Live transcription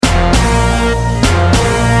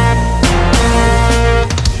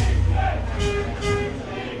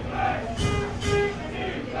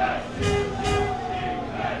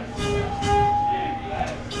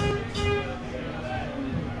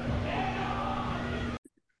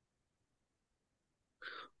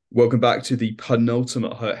Welcome back to the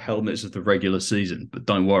penultimate helmets of the regular season. But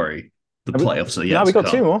don't worry, the playoffs are yet Now we to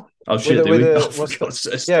got two come. more. Oh With shit, the do with we? the Oh, for what's the God's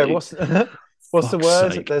sake, yeah Steve. what's the Fuck's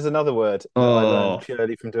word? sake. There's another word that I learned Oh,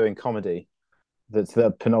 purely from doing comedy. That's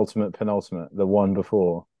the penultimate, the one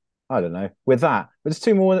before. I don't know. With that, there's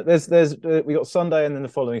two more. There's we got Sunday and then the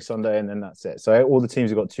following Sunday and then that's it. So all the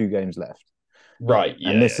teams have got two games left, right. and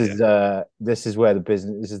Yeah, yeah, yeah. this is where the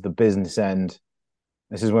business this is the business end.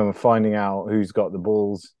 This is when we're finding out who's got the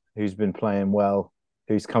balls, who's been playing well,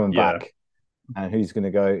 who's coming Yeah, back, and who's going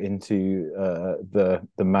to go into the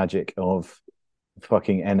magic of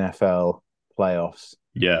fucking NFL playoffs,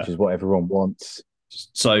 which yeah. is what everyone wants.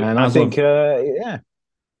 So And I think, yeah,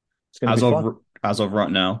 it's going to as be fun. of as of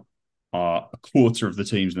right now, a quarter of the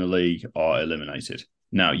teams in the league are eliminated.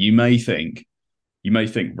 Now, you may think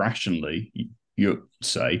rationally, you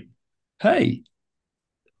say, "Hey,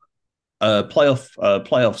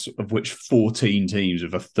 playoffs of which 14 teams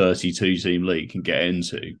of a 32 team league can get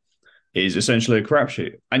into is essentially a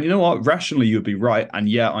crapshoot." And you know what? Rationally, you'd be right. And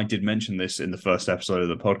yeah, I did mention this in the first episode of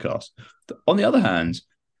the podcast. On the other hand,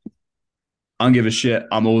 I don't give a shit.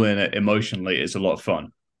 I'm all in it emotionally. It's a lot of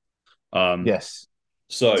fun. Um, Yes,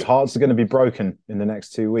 so hearts are going to be broken in the next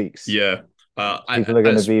 2 weeks. yeah, People are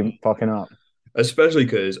going to be fucking up. especially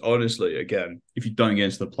because honestly, again, if you don't get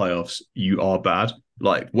into the playoffs, you are bad.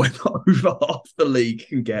 Like when over half the league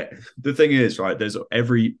can get. The thing is, right? There's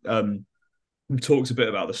every we talked a bit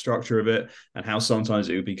about the structure of it and how sometimes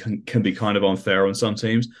it would be can be kind of unfair on some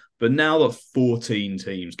teams. But now that 14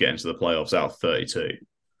 teams get into the playoffs out of 32,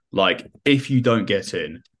 like if you don't get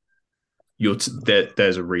in,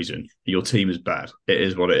 there's a reason. Your team is bad. It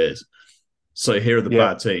is what it is. So here are the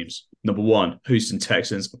Yeah, bad teams. Number one, Houston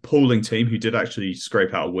Texans, appalling team who did actually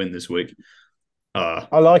scrape out a win this week. Uh,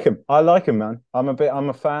 I like him. I like him, man. I'm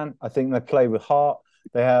a fan. I think they play with heart.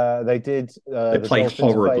 They did they the play Dolphins a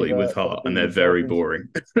horribly with favor by heart and beating they're the very Dolphins. boring.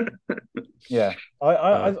 Yeah,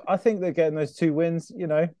 uh, I think they're getting those two wins. You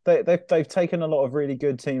know, they've taken a lot of really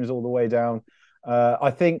good teams all the way down. I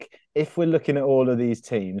think if we're looking at all of these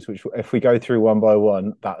teams, which if we go through one by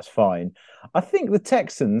one, that's fine. I think the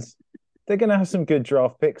Texans, they're going to have some good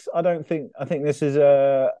draft picks. I think this is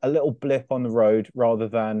a little blip on the road rather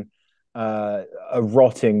than a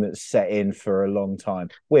rotting that's set in for a long time,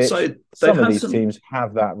 which so they've some of had these some teams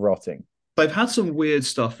have that rotting. they've had some weird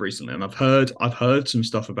stuff recently, and I've heard some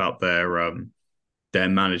stuff about their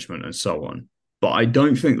management and so on. But I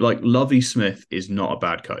don't think like Lovey Smith is not a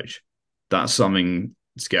bad coach. That's something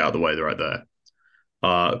to get out of the way right there.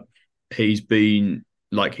 Uh, he's been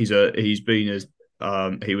like he's been as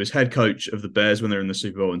he was head coach of the Bears when they were in the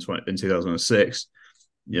Super Bowl in 2006.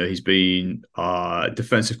 You know, he's been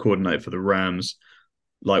defensive coordinator for the Rams.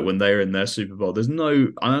 Like when they were in their Super Bowl, there's no.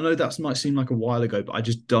 I know that might seem like a while ago, but I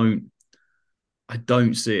just don't. I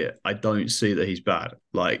don't see it. I don't see that he's bad.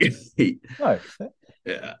 Like he, No,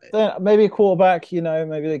 yeah, maybe a quarterback. You know,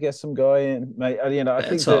 maybe they get some guy in. You know, I they're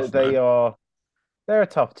think that tough, man. they're a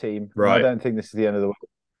tough team, and I Right. don't think this is the end of the world.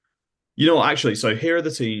 You know what? Actually, so here are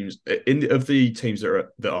the teams of the teams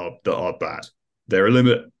that are bad. They're a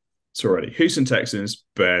limit. It's already Houston Texans,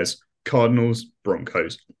 Bears, Cardinals,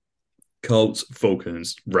 Broncos, Colts,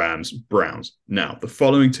 Falcons, Rams, Browns. Now, the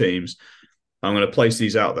following teams, I'm going to place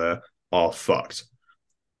these out there, are fucked.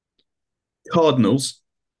 Cardinals,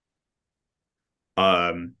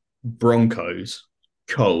 Broncos,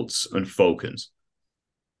 Colts, and Falcons.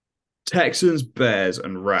 Texans, Bears,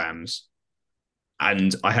 and Rams.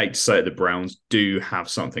 And I hate to say it, the Browns do have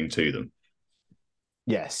something to them.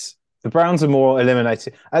 Yes, the Browns are more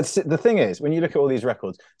eliminated. The thing is, when you look at all these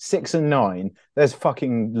records, 6 and 9, there's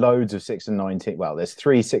fucking loads of 6 and 9 teams. Well, there's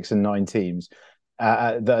three 6 and 9 teams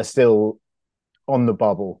that are still on the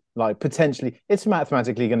bubble. Like potentially, it's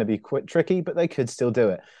mathematically going to be quite tricky, but they could still do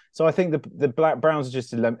it. So I think the Black Browns are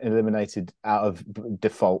just eliminated out of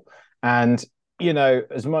default. And you know,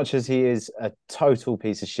 as much as he is a total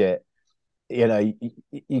piece of shit, you know,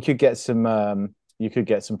 you could get some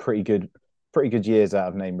pretty good years out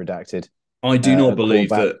of name redacted. I do not believe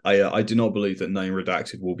Quarterback. that I do not believe that name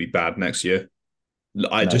redacted will be bad next year.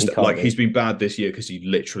 I No, he just can't like be. he's been bad this year because he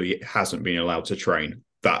literally hasn't been allowed to train.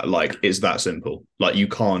 That like it's that simple. Like you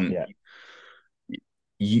can't. Yeah.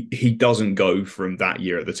 He doesn't go from that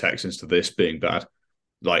year at the Texans to this being bad.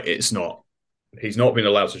 Like it's not. He's not been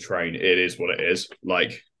allowed to train. It is what it is.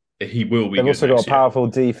 Like he will be They've good also got a next year. powerful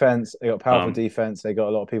defense. They got powerful Um, defense. They got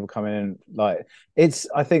a lot of people coming in. Like it's,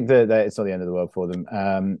 I think that it's not the end of the world for them.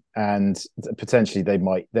 And potentially they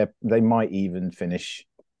might even finish.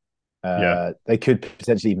 yeah. They could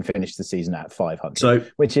potentially even finish the season at 500, So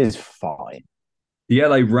which is fine. the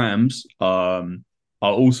LA Rams.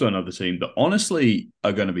 are also another team that honestly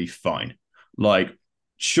are going to be fine. Like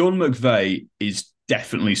Sean McVay is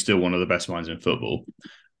definitely still one of the best minds in football,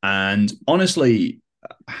 and honestly,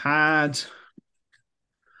 had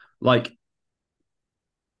like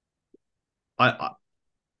I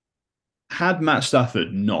had Matt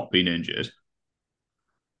Stafford not been injured,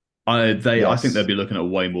 I think they'd Yes. be looking at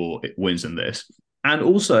way more wins than this. And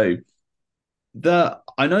also,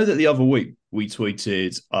 I know that the other week we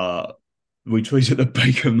tweeted that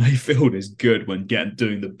Baker Mayfield is good when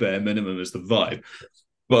doing the bare minimum as the vibe.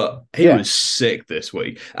 But he Yeah. was sick this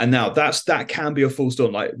week. And now that can be a full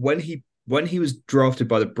stop. Like when he was drafted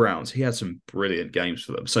by the Browns, he had some brilliant games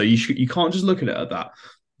for them. So you can't just look at it at that.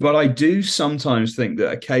 But I do sometimes think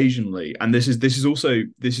that occasionally, and this is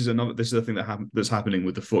a thing that's happening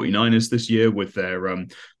with the 49ers this year with their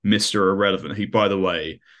Mr. Irrelevant. He, by the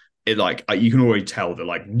way, it like you can already tell that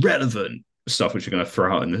like relevant stuff which are going to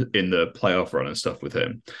throw out in the playoff run and stuff with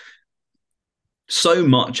him. So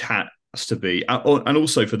much has to be, and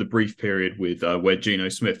also for the brief period with where Geno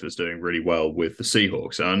Smith was doing really well with the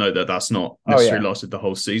Seahawks. And I know that that's not Oh necessarily yeah. lasted the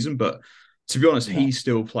whole season, but to be honest, No. he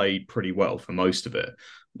still played pretty well for most of it.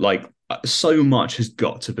 Like so much has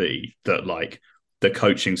got to be that like the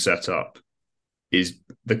coaching setup is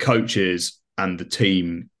the coaches and the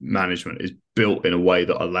team management is built in a way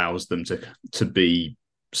that allows them to be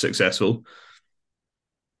successful.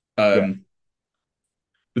 Yeah.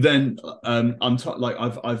 But then like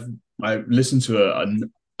I listened to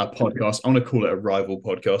a podcast. I'm going to call it a rival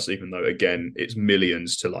podcast, even though again it's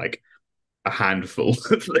millions to like a handful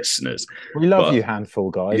of listeners. We love you, But handful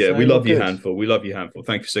guys. yeah, No, we you're love you, good. handful. We love you, handful.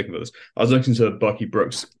 Thank you for sticking with us. I was listening to Bucky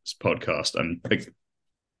Brooks' podcast, and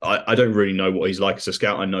I don't really know what he's like as a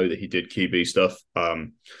scout. I know that he did QB stuff,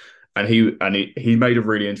 and he made a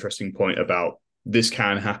really interesting point about this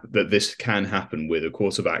can happen. That this can happen with a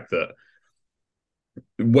quarterback that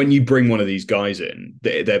when you bring one of these guys in,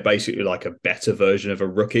 they're basically like a better version of a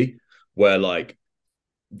rookie, where like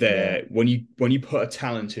Yeah. they're when you put a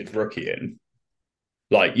talented rookie in,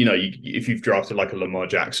 like if you've drafted like a Lamar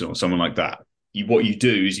Jackson or someone like that, what you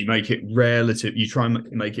do is you try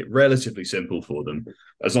and make it relatively simple for them.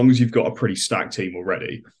 As long as you've got a pretty stacked team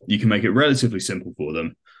already, you can make it relatively simple for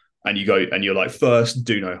them, and you're like, first,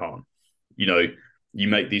 do no harm. You know, you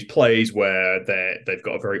make these plays where they've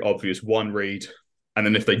got a very obvious one read, and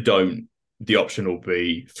then if they don't, the option will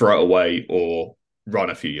be throw it away or run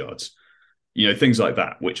a few yards. Things like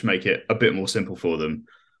that, which make it a bit more simple for them.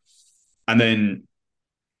 And then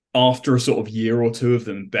after a sort of year or two of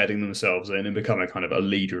them bedding themselves in and becoming kind of a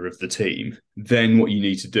leader of the team, then what you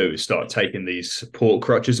need to do is start taking these support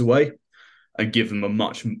crutches away and give them a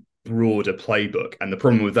much broader playbook. And the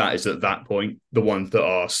problem with that is at that point, the ones that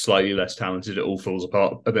are slightly less talented, it all falls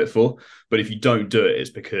apart a bit for. But if you don't do it, it's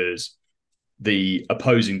because the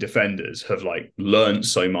opposing defenders have like learned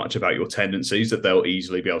so much about your tendencies that they'll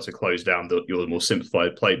easily be able to close down your more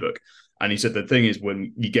simplified playbook. And he said the thing is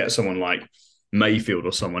when you get someone like Mayfield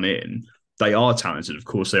or someone in, they are talented. Of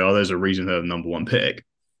course they are. There's a reason they're the number one pick.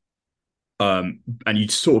 And you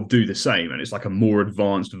sort of do the same. And it's like a more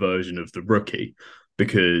advanced version of the rookie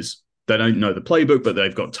because they don't know the playbook, but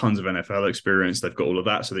they've got tons of NFL experience. They've got all of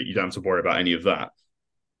that so that you don't have to worry about any of that.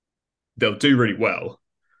 They'll do really well.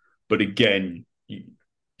 But again,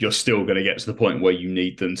 you're still going to get to the point where you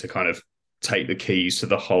need them to kind of take the keys to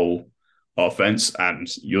the whole offense, and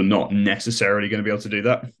you're not necessarily going to be able to do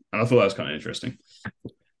that. And I thought that was kind of interesting.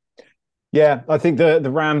 Yeah, I think the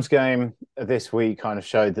Rams game this week kind of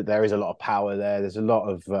showed that there is a lot of power there. There's a lot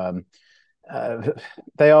of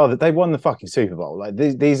they won the fucking Super Bowl. Like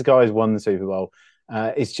these guys won the Super Bowl.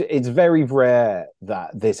 It's very rare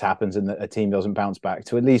that this happens and that a team doesn't bounce back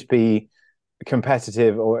to at least be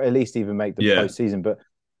competitive or at least even make the postseason. But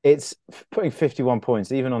it's putting 51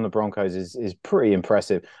 points even on the Broncos is pretty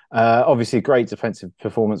impressive. Obviously, great defensive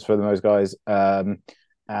performance for those guys.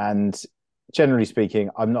 And generally speaking,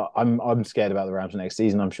 I'm scared about the Rams next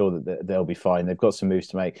season. I'm sure that they'll be fine. They've got some moves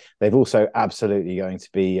to make. They've also absolutely going to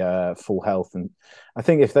be full health, and I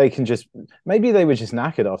think if they can maybe they were just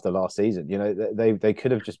knackered after last season. They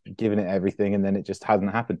could have just given it everything, and then it just hadn't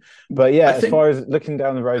happened. But yeah, as far as looking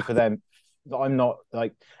down the road for them, I'm not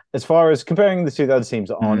like as far as comparing the two other teams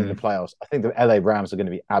that aren't in the playoffs. I think the LA Rams are going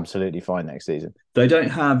to be absolutely fine next season. They don't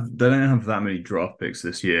have that many draft picks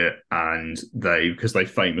this year, and because they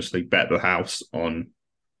famously bet the house on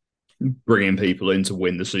bringing people in to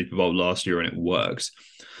win the Super Bowl last year, and it works.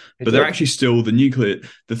 But they're actually still the nuclear.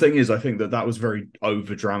 The thing is, I think that was very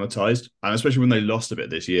over dramatized, and especially when they lost a bit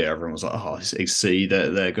this year, everyone was like, "Oh, see,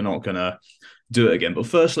 they're not gonna do it again." But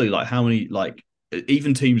firstly, like how many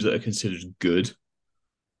even teams that are considered good,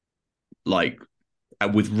 like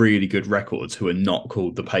with really good records who are not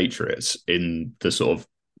called the Patriots in the sort of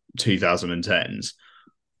 2010s,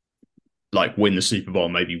 like win the Super Bowl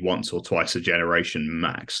maybe once or twice a generation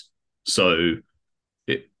max. So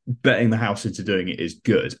betting the house into doing it is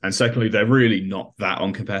good. And secondly, they're really not that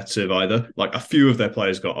uncompetitive either. Like a few of their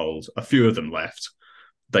players got old, a few of them left,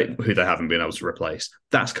 who they haven't been able to replace.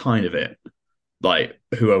 That's kind of it. Like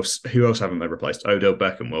who else haven't they replaced? Odell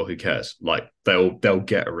Beckham. Well, who cares? Like they'll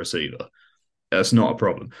get a receiver. That's not a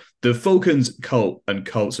problem. The Falcons,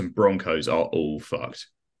 Colts and Broncos are all fucked.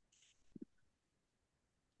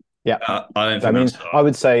 Yeah, I don't I think mean, that's I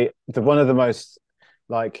would say one of the most,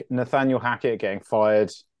 like, Nathaniel Hackett getting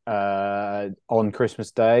fired on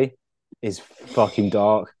Christmas Day is fucking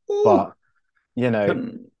dark. Ooh, But you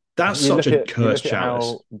know, that's such a you cursed look at chalice.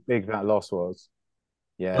 how big that loss was.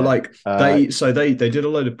 But Yeah. like they did a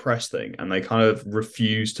load of press thing and they kind of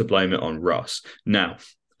refused to blame it on Russ. Now,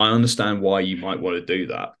 I understand why you might want to do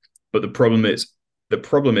that, but the problem is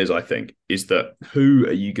I think is that who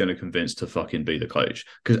are you going to convince to fucking be the coach?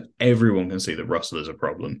 Because everyone can see that Russell is a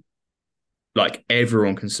problem. Like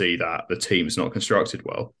everyone can see that the team's not constructed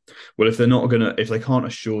well. Well, if they can't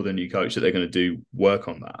assure the new coach that they're gonna do work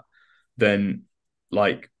on that, then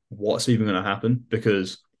like what's even gonna happen?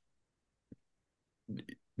 Because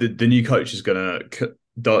the new coach is who's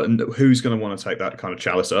going to want to take that kind of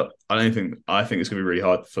chalice up? I think it's going to be really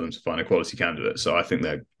hard for them to find a quality candidate. So I think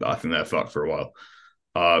they're fucked for a while.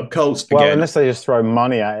 Colts Well, again. unless they just throw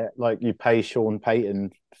money at it, like you pay Sean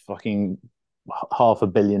Payton fucking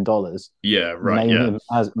 $500 million, Yeah, right. name Yeah, him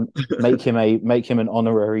as make him an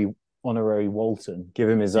honorary Walton, give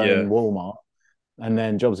him his yeah, own Walmart, and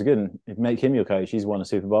then jobs are good. And make him your coach. He's won a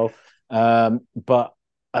Super Bowl. But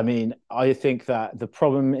I mean, I think that the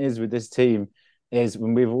problem is with this team is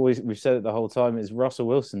when we've said it the whole time is Russell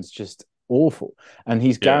Wilson's just awful, and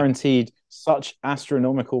he's yeah, guaranteed such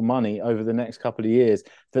astronomical money over the next couple of years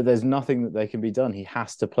that there's nothing that they can be done. He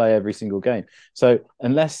has to play every single game. So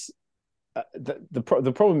unless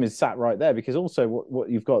the problem is sat right there, because also what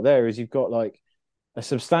you've got there is you've got like a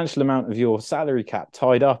substantial amount of your salary cap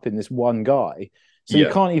tied up in this one guy, so you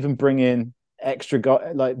yeah, can't even bring in extra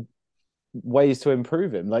guy like ways to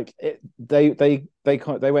improve him. Like they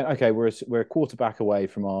went, okay, we're a quarterback away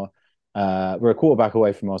from our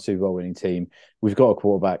Super Bowl winning team. We've got a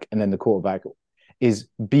quarterback, and then the quarterback is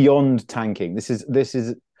beyond tanking. This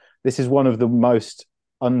is one of the most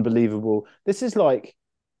unbelievable. This is like,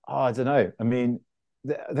 oh, I don't know. I mean,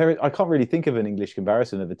 I can't really think of an English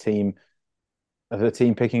comparison of a team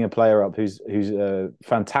picking a player up who's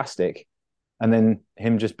fantastic, and then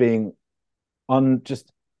him just being just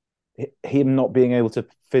him not being able to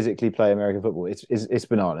physically play American football. It's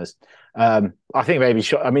bananas. I think maybe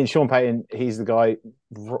Sean Payton, he's the guy.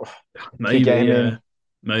 maybe, Get him yeah,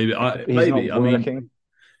 in. He's maybe. not I mean, working.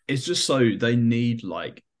 it's just so they need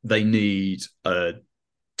a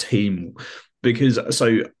team because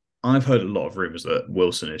I've heard a lot of rumors that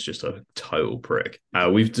Wilson is just a total prick.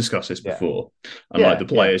 We've discussed this Yeah, before, and like yeah, the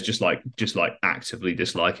yeah. players just actively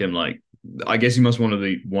dislike him. Like I guess he must want to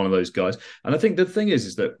be one of those guys. And I think the thing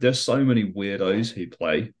is that there's so many weirdos who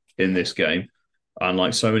play in this game, and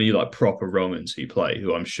like so many like proper Romans who play,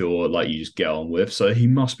 who I'm sure like you just get on with. So he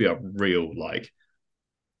must be a real like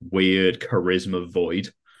weird charisma void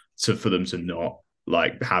for them to not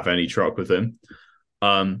like have any truck with him.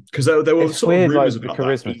 Because there were It's sort of weird, rumors like the about that.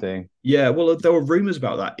 charisma thing. Yeah, well, there were rumors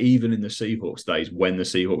about that even in the Seahawks days when the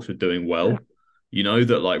Seahawks were doing well. You know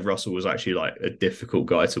that like Russell was actually like a difficult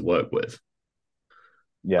guy to work with,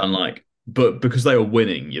 Yeah, and like, but because they were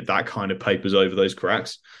winning, that kind of papers over those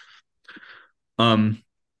cracks. Um,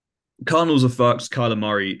 Cardinals are fucked. Kyler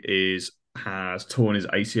Murray has torn his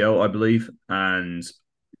ACL, I believe, and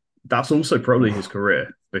that's also probably his career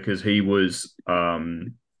because he was at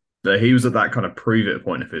that kind of prove it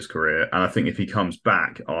point of his career, and I think if he comes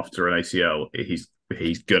back after an ACL,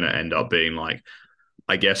 he's gonna end up being like,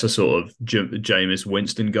 I guess, a sort of Jameis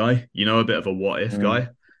Winston guy, a bit of a what if mm, guy,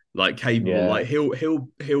 like capable, yeah. like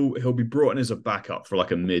he'll be brought in as a backup for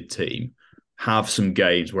like a mid team, have some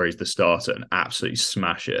games where he's the starter and absolutely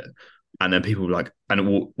smash it, and then people like, and it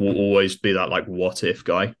will always be that like what if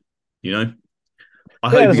guy, you know. I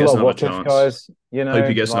Yeah, hope he there's a gets lot of another what if chance. guys. You Hope he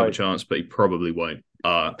know, gets another like chance, but he probably won't.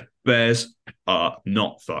 Bears are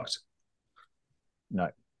not fucked. no.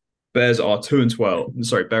 Bears are 2-12.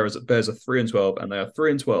 Sorry, Bears are 3-12, and they are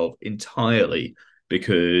 3-12 entirely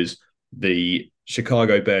because the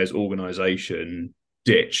Chicago Bears organization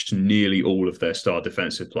ditched nearly all of their star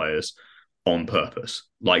defensive players on purpose.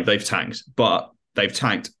 Like they've tanked, but they've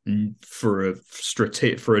tanked for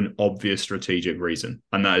an obvious strategic reason,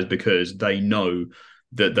 and that is because they know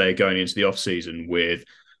that they're going into the off season with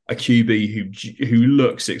a QB who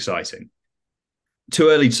looks exciting. Too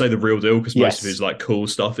early to say the real deal because most of his Yes. like cool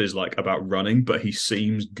stuff is like about running, but he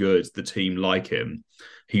seems good. The team like him.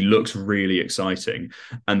 He looks really exciting,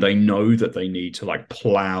 and they know that they need to like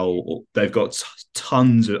plow. They've got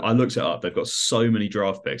tons of. I looked it up. They've got so many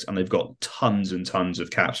draft picks, and they've got tons and tons of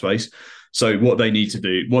cap space. So what they need to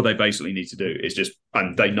do, what they basically need to do, is just,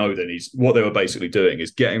 and they know they need. What they were basically doing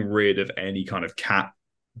is getting rid of any kind of cap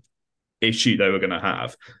issue they were going to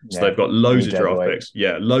have. So Yeah. they've got loads Any of dead draft weight. picks.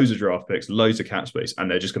 Yeah, loads of draft picks, loads of cap space, and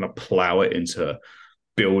they're just going to plow it into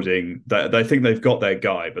building. They think they've got their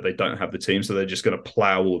guy, but they don't have the team, so they're just going to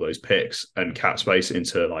plow all those picks and cap space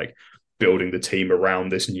into like building the team around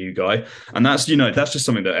this new guy. And that's that's just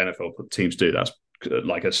something that NFL teams do. That's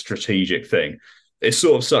like a strategic thing. It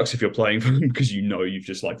sort of sucks if you're playing for them because you've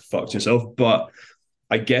just like fucked yourself, but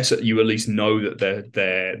I guess you at least know that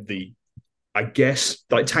they're the I guess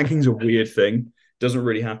like tanking's a weird thing. Doesn't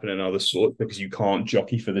really happen in other sports because you can't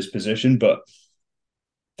jockey for this position, but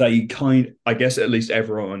I guess at least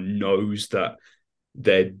everyone knows that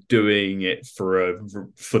they're doing it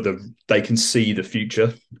they can see the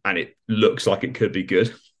future and it looks like it could be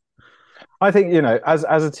good. I think, as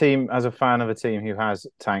a team, as a fan of a team who has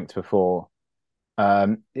tanked before,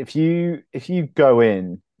 if you go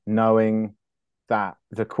in knowing that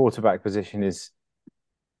the quarterback position is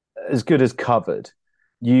as good as covered,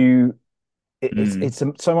 you it's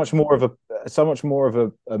so much more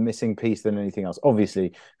of a missing piece than anything else.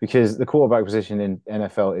 Obviously, because the quarterback position in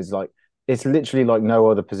NFL is like it's literally like no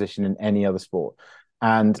other position in any other sport,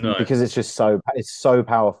 and No. because it's so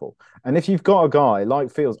powerful. And if you've got a guy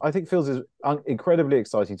like Fields, I think Fields is incredibly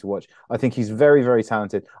exciting to watch. I think he's very, very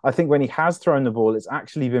talented. I think when he has thrown the ball, it's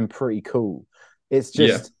actually been pretty cool. It's Yeah.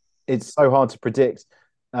 just it's so hard to predict,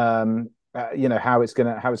 how it's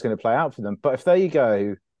gonna play out for them. But if they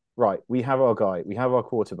go right, we have our guy, we have our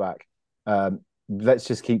quarterback. Let's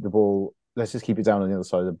just keep the ball. Let's just keep it down on the other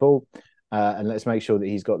side of the ball, and let's make sure that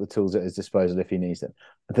he's got the tools at his disposal if he needs them.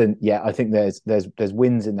 Then, yeah, I think there's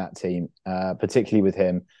wins in that team, particularly with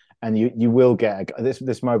him, and you will get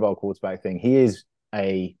this mobile quarterback thing. He is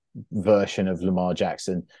a version of Lamar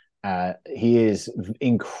Jackson. He is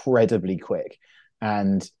incredibly quick,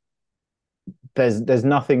 and there's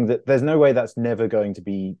no way that's never going to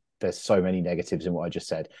be. There's so many negatives in what I just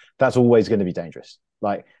said. That's always going to be dangerous.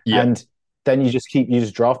 Like, Yeah. and then you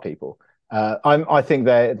just draft people. I think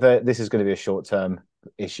this is going to be a short term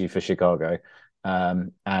issue for Chicago,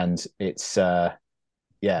 and it's yeah.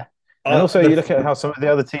 And also, you look at how some of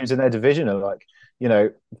the other teams in their division are like,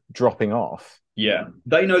 dropping off. Yeah.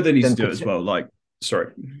 They know they need to Then do it as well. Like,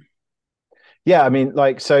 sorry. Yeah, I mean,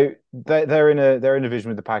 like, so they're in a division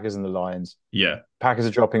with the Packers and the Lions. Yeah. Packers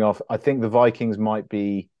are dropping off. I think the Vikings might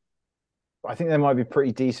be. I think they might be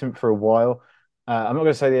pretty decent for a while. I'm not going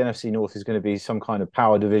to say the NFC North is going to be some kind of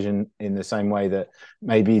power division in the same way that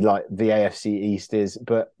maybe like the AFC East is,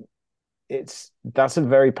 but that's a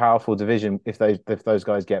very powerful division if those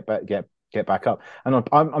guys get back up. And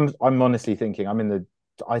I'm honestly thinking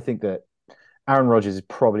I think that Aaron Rodgers is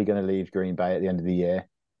probably going to leave Green Bay at the end of the year,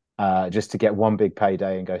 just to get one big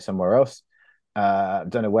payday and go somewhere else.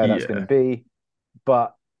 Don't know where that's going to be,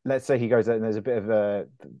 but let's say he goes there and there's a bit of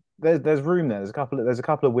there's room there. There's a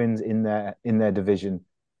couple of wins in their division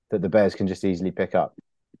that the Bears can just easily pick up.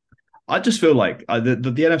 I just feel like the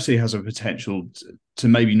NFC has a potential to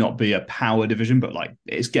maybe not be a power division, but like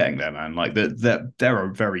it's getting there, man. Like they're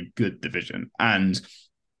a very good division, and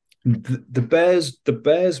the Bears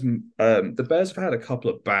have had a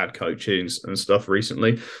couple of bad coachings and stuff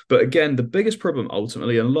recently. But again, the biggest problem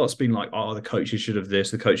ultimately, and a lot's been like, oh, the coaches should have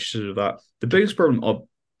this, the coaches should have that. The biggest problem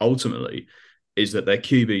ultimately is that their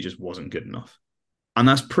QB just wasn't good enough. And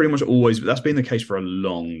that's pretty much that's been the case for a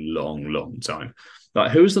long, long, long time.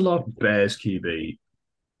 Like, who was the last Bears QB?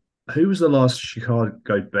 Who was the last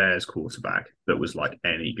Chicago Bears quarterback that was like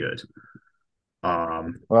any good?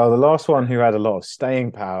 Well, the last one who had a lot of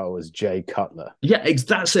staying power was Jay Cutler. Yeah,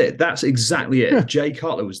 that's it. That's exactly it. Jay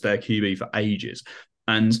Cutler was their QB for ages.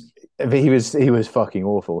 And he was fucking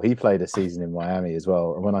awful. He played a season in Miami as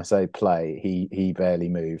well. And when I say play, he barely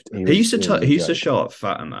moved. He used to show up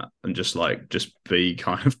fat and that, and just be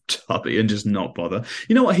kind of tubby and just not bother.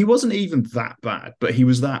 You know what? He wasn't even that bad, but he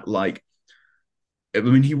was that like. I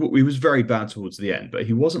mean, he was very bad towards the end, but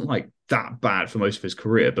he wasn't like that bad for most of his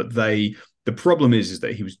career. But the problem is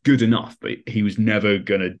that he was good enough, but he was never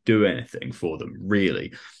going to do anything for them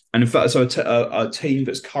really. And in fact, so a team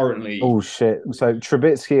that's currently shit. So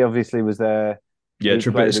Trubisky obviously was there. Yeah,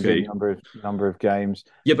 Trubisky. Number of games.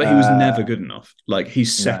 Yeah, but he was never good enough. Like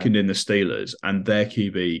he's second in the Steelers, and their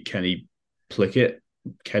QB Kenny Pickett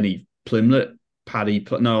Kenny Plymlet,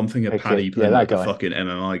 no, I'm thinking of Okay, Paddy yeah, that Plymlet, the guy. fucking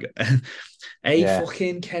MMI guy. A Yeah,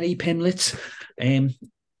 fucking Kenny Pimlet. Um,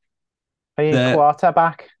 playing their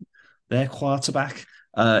quarterback. their quarterback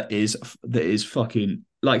is fucking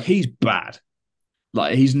like he's bad.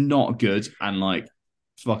 Like he's not good, and like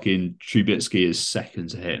fucking Trubisky is second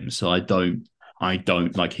to him. So I don't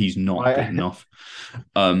like he's not good I, enough.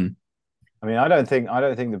 Um, I mean, I don't think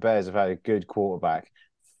the Bears have had a good quarterback,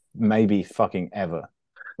 maybe fucking ever.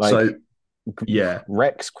 so Like yeah,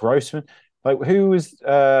 Rex Grossman. Like who was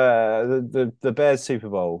the Bears Super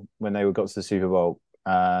Bowl when they got to the Super Bowl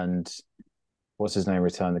and what's his name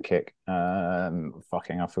returned the kick?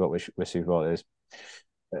 Fucking I forgot which Super Bowl it is.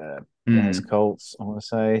 Bears mm, Colts. I want to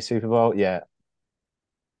say Super Bowl. Yeah,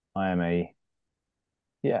 I am a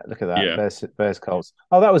yeah. Look at that. yeah, Bears Colts.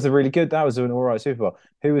 Oh, that was a really good. That was an all right Super Bowl.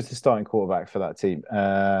 Who was the starting quarterback for that team?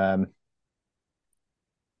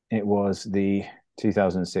 It was the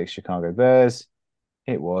 2006 Chicago Bears.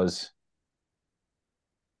 It was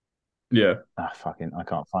yeah. fucking I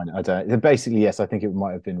can't find it. I don't. Basically, yes, I think it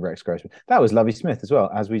might have been Rex Grossman. That was Lovey Smith as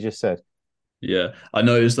well, as we just said. Yeah, I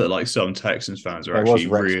noticed that like some Texans fans are It was actually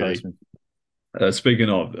Rex really Grossman. speaking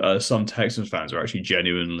of some Texans fans are actually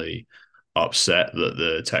genuinely upset that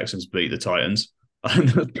the Texans beat the Titans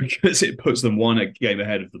because it puts them one game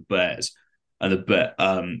ahead of the Bears and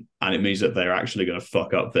it means that they're actually going to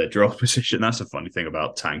fuck up their draft position. That's a funny thing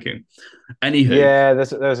about tanking. Anywho, Yeah,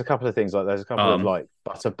 there's a couple of things like there's a couple of um, like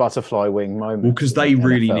butterfly wing well, moments because in they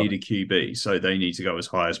really NFL. need a QB, so they need to go as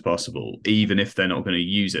high as possible. Even if they're not going to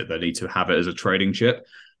use it, they need to have it as a trading chip.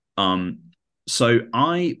 Um, so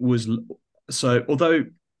I was so although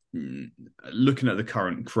looking at the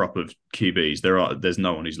current crop of QBs, there's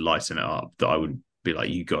no one who's lighting it up that I would be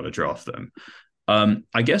like, you got to draft them.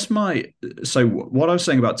 I guess what I was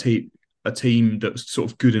saying about a team that's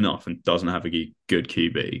sort of good enough and doesn't have a good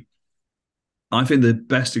QB. I think the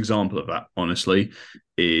best example of that, honestly,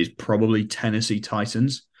 is probably Tennessee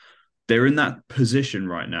Titans. They're in that position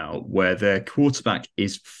right now where their quarterback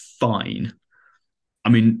is fine. I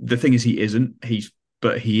mean, the thing is, he isn't.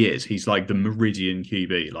 But he is. He's like the Meridian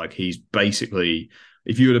QB. Like he's basically,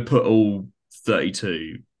 if you were to put all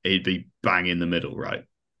 32, he'd be bang in the middle, right?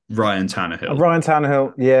 Ryan Tannehill. Ryan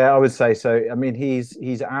Tannehill, yeah, I would say so. I mean,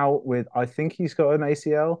 he's out with I think he's got an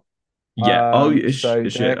ACL. Yeah. Oh, So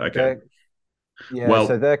shit. Okay. so Well,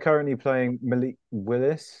 they're currently playing Malik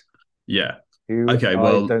Willis, yeah. who Okay. I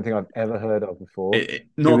Well, don't think I've ever heard of before. Who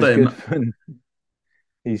not was good them.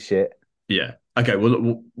 for he's shit. Yeah. Okay.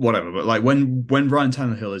 Well, whatever. But like when Ryan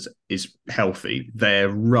Tannehill is healthy, they're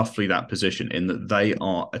roughly that position in that they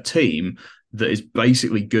are a team that is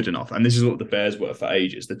basically good enough. And this is what the Bears were for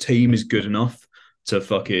ages. The team is good enough to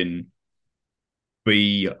fucking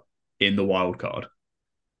be in the wild card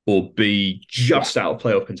or be Yeah. just out of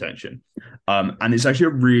playoff contention. And it's actually a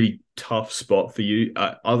really tough spot for you.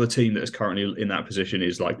 Other team that is currently in that position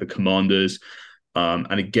is like the Commanders.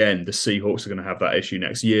 And again, the Seahawks are going to have that issue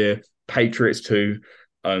next year. Patriots too.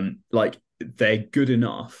 Like they're good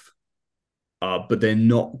enough, but they're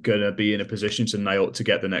not going to be in a position to nail to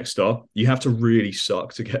get the next star. You have to really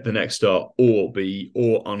suck to get the next star, or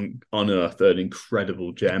unearth an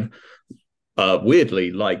incredible gem.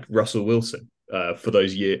 Weirdly, like Russell Wilson, for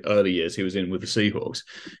those early years he was in with the Seahawks.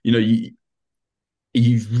 You know,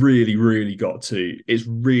 you've really, really got to. It's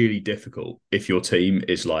really difficult if your team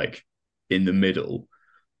is like in the middle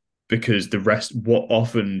because what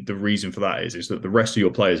often the reason for that is that the rest of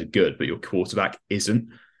your players are good, but your quarterback isn't.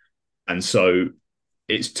 And so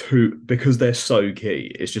it's because they're so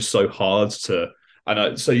key, it's just so hard to,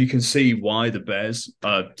 so you can see why the Bears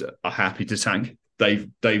are happy to tank. They've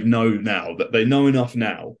know now that they know enough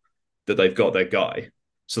now that they've got their guy.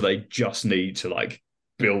 So they just need to like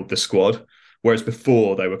build the squad. Whereas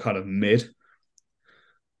before they were kind of mid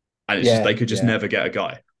and it's just Yeah, they could just yeah. never get a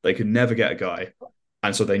guy. They could never get a guy.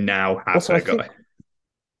 And so they now have Also, I their think guy.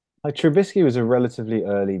 like Trubisky was a relatively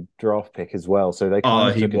early draft pick as well, so they kind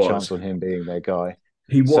of He took a chance was. on him being their guy.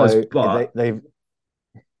 He was, So but they've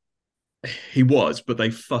he was, but they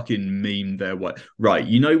fucking memed their way. Right.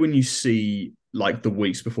 You know, when you see like the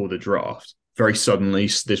weeks before the draft, very suddenly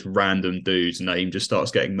this random dude's name just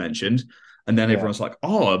starts getting mentioned. And then yeah. everyone's like,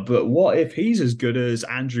 oh, but what if he's as good as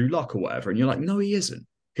Andrew Luck or whatever? And you're like, no, he isn't.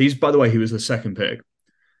 By the way, he was the second pick,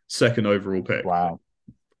 second overall pick. Wow,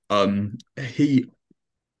 He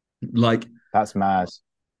like, that's mad.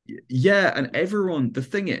 yeah. And the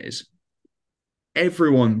thing is,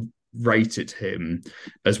 everyone rated him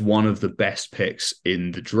as one of the best picks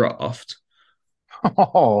in the draft.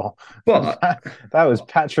 Oh, But that was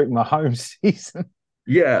Patrick Mahomes' season.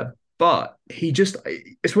 yeah, But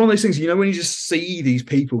it's one of those things, when you just see these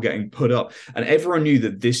people getting put up, and everyone knew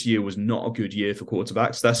that this year was not a good year for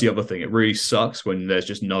quarterbacks. That's the other thing. It really sucks when there's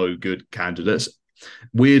just no good candidates.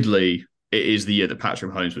 Weirdly, it is the year that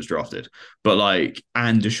Patrick Mahomes was drafted, but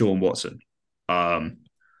and Deshaun Watson.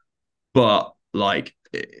 But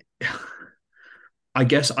I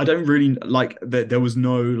guess I don't really there was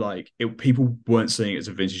no people weren't seeing it as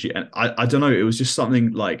a vintage year. And I don't know, it was just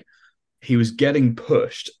something he was getting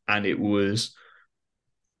pushed, and it was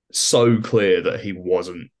so clear that he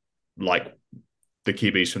wasn't like the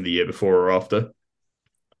QBs from the year before or after.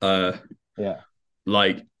 Yeah.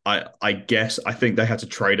 I guess I think they had to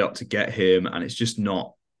trade up to get him, and it's just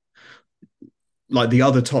not like the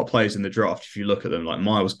other top players in the draft. If you look at them, like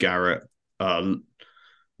Myles Garrett,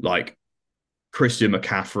 like Christian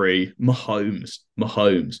McCaffrey,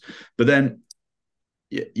 Mahomes. But then,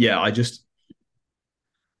 yeah,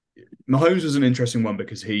 Mahomes was an interesting one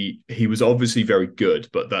because he was obviously very good,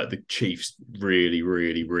 but that the Chiefs really,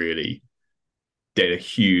 really, really did a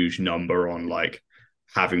huge number on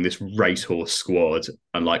having this racehorse squad,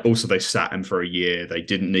 and also they sat him for a year. They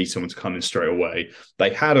didn't need someone to come in straight away.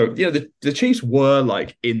 They had the Chiefs were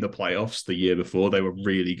in the playoffs the year before. They were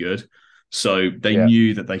really good, so they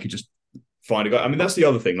knew that they could just find a guy. I mean, that's the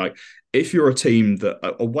other thing. If you're a team that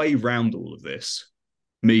a way round all of this,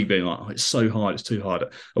 me being it's so hard, it's too hard.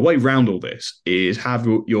 A way round all this is have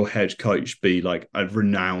your head coach be a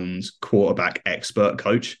renowned quarterback expert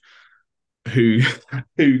coach who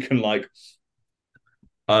can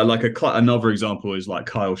another example is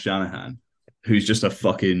Kyle Shanahan, who's just a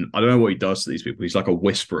fucking, I don't know what he does to these people. He's like a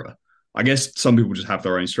whisperer. I guess some people just have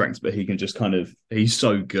their own strengths, but he can just he's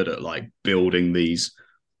so good at building these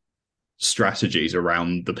strategies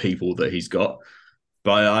around the people that he's got.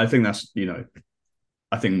 But I think that's,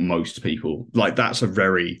 I think most people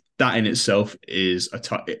that in itself is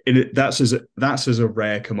that's as a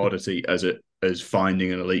rare commodity as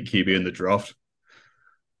finding an elite QB in the draft.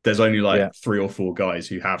 There's only 3 or 4 guys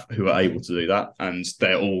who are able to do that, and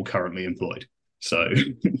they're all currently employed. So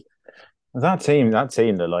that team that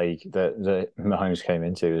Mahomes came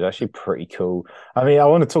into is actually pretty cool. I mean, I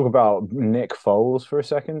want to talk about Nick Foles for a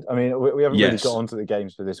second. I mean, we haven't really got onto the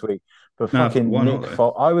games for this week, but fucking Nick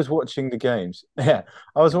Foles. I was watching the games. Yeah,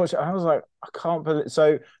 I was watching. I was like, I can't believe.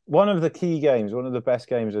 So one of the key games, one of the best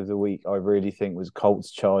games of the week, I really think was Colts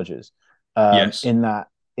Chargers. Yes. In that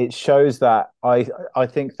it shows that I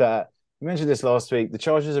think that you mentioned this last week. The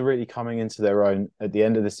Chargers are really coming into their own at the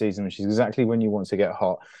end of the season, which is exactly when you want to get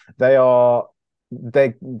hot. They're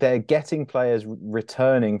getting players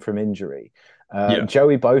returning from injury.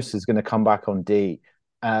 Joey Bosa is going to come back on D.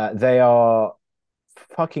 They are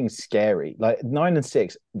fucking scary.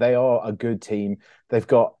 9-6, they are a good team. They've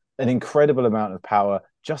got an incredible amount of power.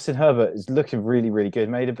 Justin Herbert is looking really, really good.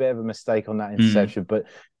 Made a bit of a mistake on that interception, but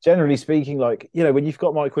generally speaking, when you've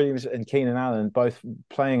got Mike Williams and Keenan Allen both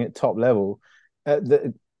playing at top level,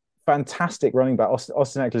 the fantastic running back.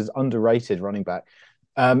 Austin Ekeler is underrated running back.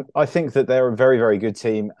 I think that they're a very, very good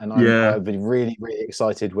team, and I'll be really, really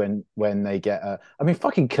excited when they get.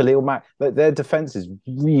 Fucking Khalil Mack. Their defense is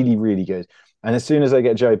really, really good. And as soon as they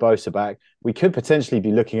get Joey Bosa back, we could potentially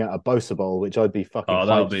be looking at a Bosa Bowl, which I'd be fucking. Oh,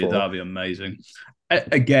 that'd be amazing.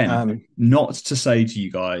 Again, not to say to you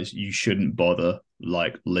guys you shouldn't bother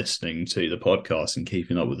listening to the podcast and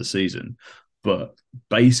keeping up with the season, but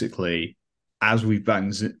basically, as we've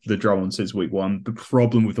banged the drum on since week 1, the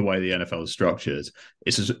problem with the way the NFL is structured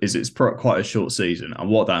is it's quite a short season, and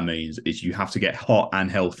what that means is you have to get hot and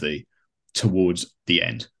healthy towards the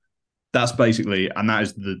end. That's basically, and that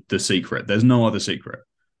is the secret. There's no other secret.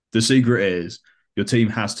 The secret is your team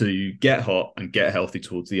has to get hot and get healthy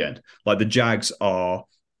towards the end. The Jags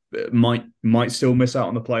might still miss out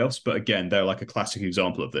on the playoffs, but again, they're a classic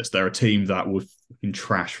example of this. They're a team that were in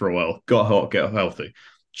trash for a while, got hot, get healthy.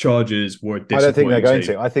 Chargers were a disappointing I don't think they're going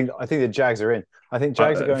team. to. I think the Jags are in. I think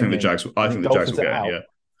Jags are going. I think the Jags will get in.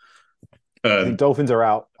 Yeah. I think Dolphins are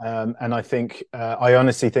out, and I think I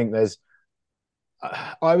honestly think there's.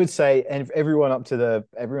 I would say everyone up to the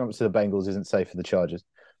Bengals isn't safe for the Chargers.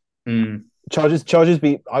 Chargers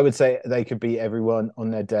beat. I would say they could beat everyone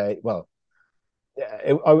on their day. Well,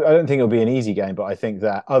 I don't think it'll be an easy game, but I think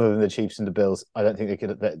that other than the Chiefs and the Bills, I don't think they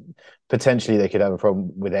could. Potentially, they could have a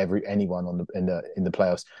problem with anyone in the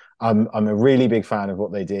playoffs. I'm a really big fan of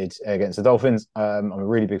what they did against the Dolphins. I'm a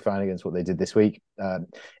really big fan against what they did this week.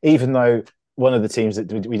 Even though one of the teams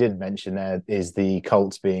that we didn't mention there is the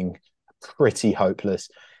Colts being pretty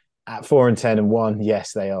hopeless at 4-10-1.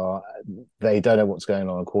 Yes, they are. They don't know what's going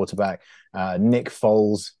on quarterback. Nick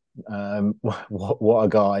Foles, what a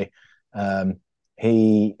guy.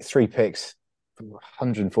 He 3 picks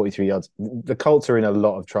 143 yards. The Colts are in a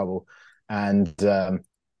lot of trouble, and I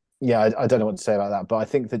don't know what to say about that. But I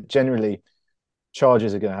think that generally,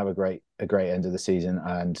 Chargers are going to have a great end of the season,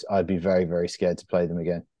 and I'd be very very scared to play them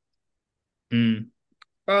again. Mm.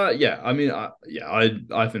 Yeah, I mean,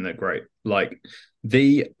 I think they're great. Like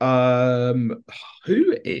the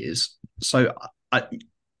who is so I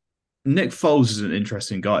Nick Foles is an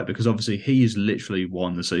interesting guy because obviously he's literally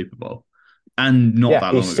won the Super Bowl and not Yeah,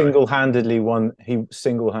 that long ago. He single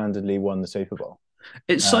handedly won the Super Bowl.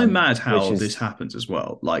 It's so mad Which how this is happens as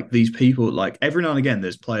well. Like these people, like every now and again,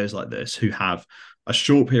 there's players like this who have a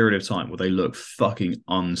short period of time where they look fucking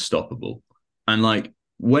unstoppable. And like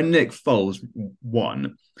when Nick Foles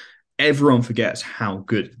won, everyone forgets how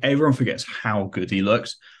good he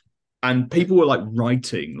looks. And people were like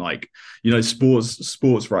writing, like,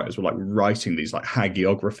 sports writers were like writing these like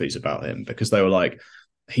hagiographies about him because they were like,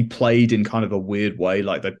 he played in kind of a weird way.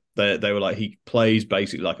 Like they were like, he plays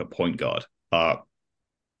basically like a point guard.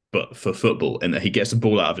 But for football, in that he gets the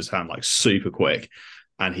ball out of his hand like super quick,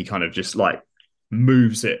 and he kind of just like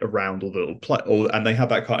moves it around all the little play. And they had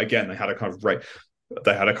that kind again. They had a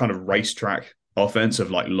kind of racetrack offense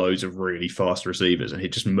of like loads of really fast receivers, and he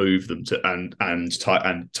just moved them to and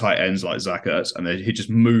tight ends like Zach Ertz, and he just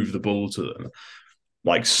moved the ball to them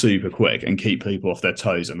like super quick and keep people off their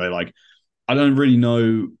toes. And they like, I don't really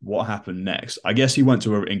know what happened next. I guess he went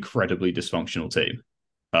to an incredibly dysfunctional team.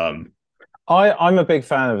 I'm a big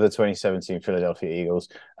fan of the 2017 Philadelphia Eagles.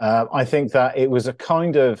 I think that it was a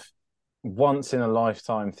kind of once in a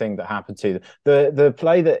lifetime thing that happened to them. The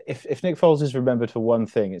play that if Nick Foles is remembered for one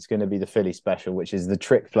thing, it's going to be the Philly special, which is the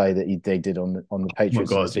trick play that they did on the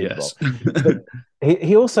Patriots. Oh my God, yes. But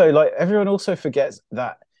he also, like, everyone also forgets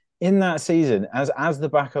that in that season, as the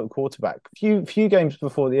backup quarterback, few games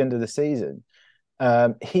before the end of the season,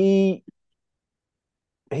 he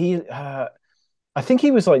I think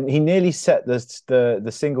he was like, he nearly set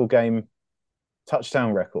the single game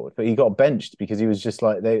touchdown record, but he got benched because he was just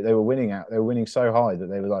like, they were winning so high that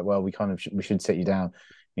they were like, well, we should sit you down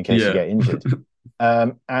in case you get injured.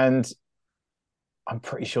 And I'm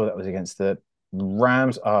pretty sure that was against the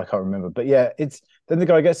Rams. Oh, I can't remember, but yeah, then the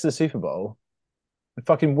guy gets to the Super Bowl and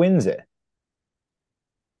fucking wins it.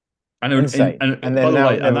 I know, insane. And then by the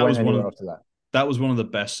way, never went anywhere after that. That was one of the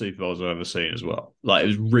best Super Bowls I've ever seen as well. Like, it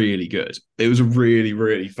was really good. It was a really,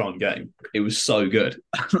 really fun game. It was so good.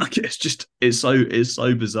 Like, it's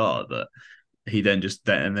so bizarre that he then just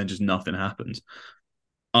nothing happened.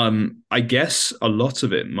 I guess a lot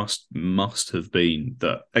of it must have been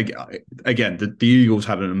that again, the Eagles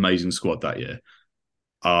had an amazing squad that year.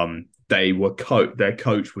 Their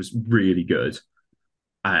coach was really good,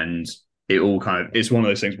 and it's one of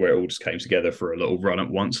those things where it all just came together for a little run at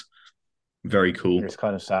once. Very cool. It's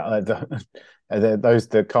kind of sad.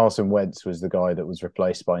 The Carson Wentz was the guy that was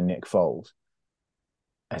replaced by Nick Foles.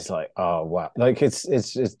 It's like, oh wow, like it's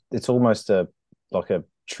almost a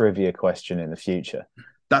trivia question in the future.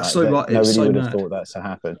 That's so right. Nobody would have thought that to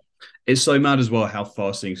happen. It's so mad as well how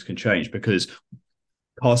fast things can change, because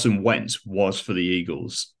Carson Wentz was for the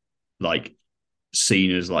Eagles like seen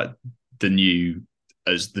as like the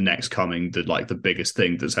next coming, the biggest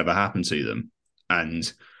thing that's ever happened to them,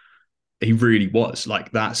 and he really was.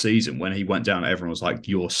 Like, that season when he went down, everyone was like,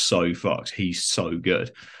 you're so fucked. He's so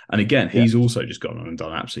good. And again, he's also just gone on and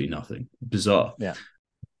done absolutely nothing. Bizarre. Yeah.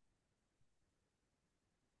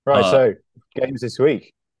 Right. So games this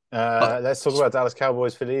week. Let's talk about Dallas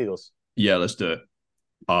Cowboys for the Eagles. Yeah, let's do it.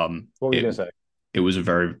 What were you going to say? It was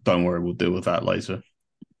don't worry, we'll deal with that later.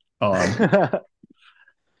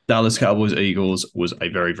 Dallas Cowboys Eagles was a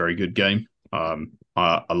very, very good game. I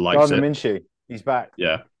liked Gardner Minshew, he's back.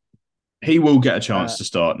 Yeah. He will get a chance to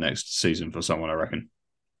start next season for someone, I reckon.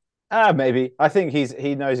 Maybe. I think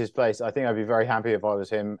he knows his place. I think I'd be very happy if I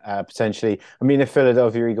was him, potentially. I mean, if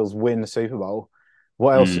Philadelphia Eagles win the Super Bowl,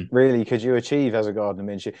 what else really could you achieve as a Gardner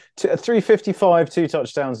Minshew? 355, 2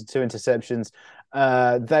 touchdowns and 2 interceptions.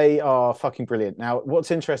 They are fucking brilliant. Now,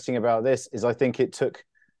 what's interesting about this is I think it took,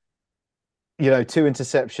 2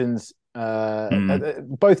 interceptions.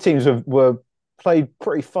 Both teams were played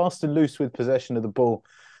pretty fast and loose with possession of the ball.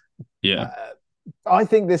 Yeah. I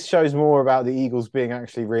think this shows more about the Eagles being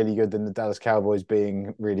actually really good than the Dallas Cowboys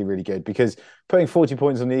being really, really good, because putting 40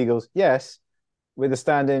 points on the Eagles, yes, with a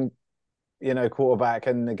stand-in, quarterback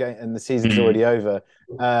and the season's already over.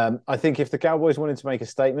 I think if the Cowboys wanted to make a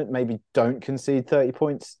statement, maybe don't concede 34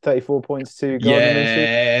 points to Gardner Minshew.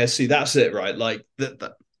 Yeah, see, that's it, right? Like,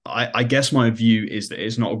 I guess my view is that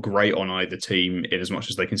it's not great on either team in as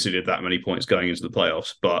much as they conceded that many points going into the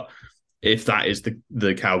playoffs, but if that is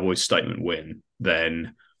the Cowboys' statement win,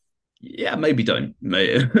 then yeah, maybe don't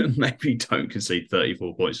concede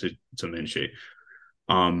 34 points to Minshew.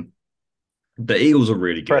 Um, the Eagles are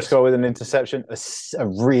really good. Prescott with an interception, a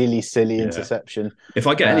really silly Yeah. interception If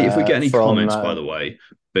we get any from. comments, by the way,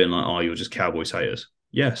 being like, "Oh, you're just Cowboys haters,"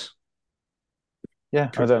 yes, Yeah,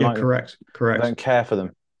 I don't yeah, like them. correct, I correct. don't care for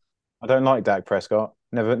them. I don't like Dak Prescott.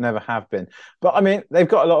 Never have been. But I mean, they've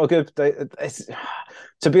got a lot of good.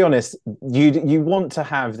 To be honest, you want to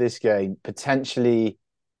have this game potentially.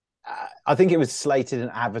 I think it was slated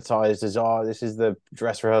and advertised as, "Oh, this is the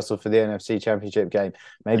dress rehearsal for the NFC Championship game."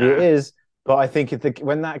 Maybe it Nah. is, but I think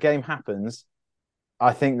when that game happens,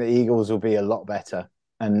 I think the Eagles will be a lot better,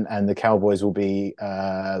 and the Cowboys will be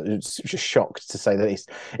shocked, to say the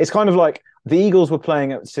least. It's kind of like the Eagles were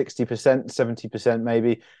playing at 60%, 70%,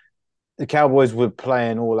 maybe. The Cowboys were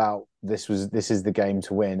playing all out. This is the game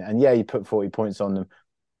to win, and yeah, you put 40 points on them.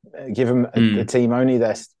 Give them a team only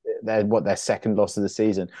their second loss of the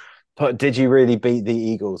season. But did you really beat the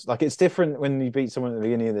Eagles? Like, it's different when you beat someone at the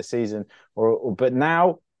beginning of the season, but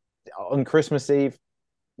now on Christmas Eve,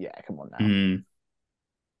 yeah, come on now. Mm.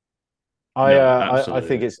 I, No, I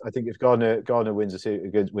think absolutely. if Gardner wins a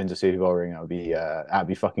Super Bowl ring, that'd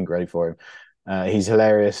be fucking great for him. He's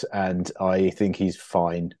hilarious, and I think he's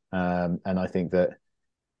fine. And I think that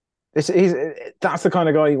that's the kind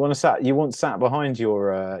of guy you want sat behind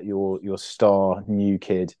your star new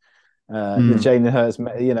kid. Mm. Jalen Hurts,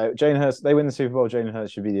 Jalen Hurts, they win the Super Bowl. Jalen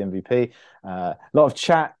Hurts should be the MVP. A lot of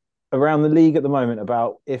chat around the league at the moment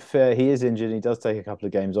about if he is injured and he does take a couple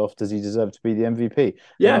of games off, does he deserve to be the MVP? And I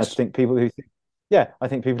Yes. think I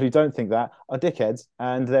think people who don't think that are dickheads,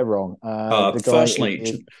 and they're wrong. The guy Firstly,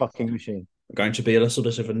 is a fucking machine. I'm going to be a little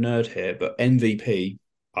bit of a nerd here, but MVP,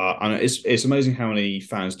 and it's amazing how many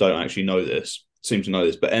fans don't actually seem to know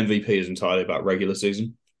this, but MVP is entirely about regular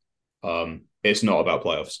season. It's not about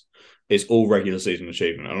playoffs. It's all regular season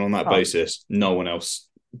achievement, and on that Oh, basis, no one else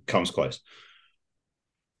comes close.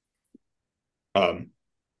 Um,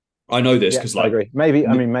 I know this yeah, because I like agree. Maybe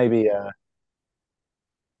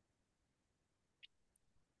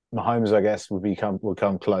Mahomes, I guess, would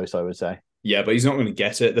come close, I would say. yeah, but he's not going to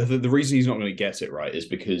get it. The reason he's not going to get it right is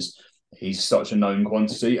because he's such a known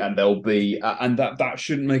quantity, and there'll be and that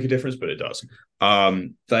shouldn't make a difference, but it does.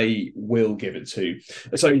 They will give it to.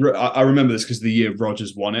 So I remember this because the year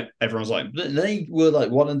Rodgers won it, everyone's like they were like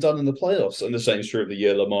one and done in the playoffs, and the same is true of the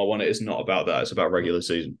year Lamar won it. It's not about that; it's about regular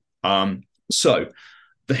season. So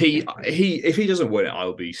he if he doesn't win it,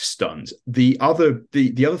 I'll be stunned. The other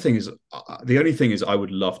thing is the only thing is I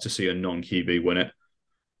would love to see a non QB win it.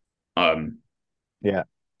 Um, Yeah,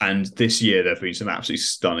 and this year, there have been some absolutely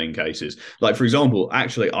stunning cases. Like, for example,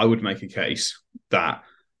 actually, I would make a case that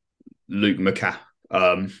Luke McCa-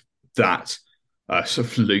 that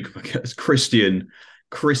sort of Christian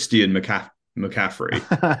McCaffrey,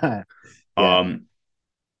 yeah. um,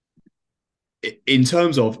 in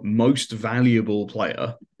terms of most valuable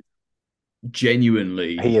player,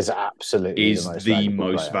 genuinely He is absolutely the is most the valuable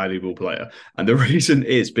most player. valuable player. And the reason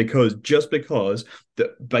is because that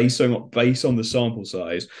based on the sample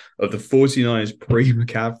size of the 49ers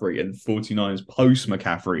pre-McCaffrey and 49ers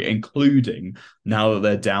post-McCaffrey, including now that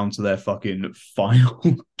they're down to their fucking final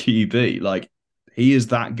QB, like he is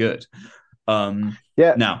that good.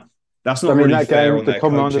 Yeah, Now that's I not mean really that fair game, on the their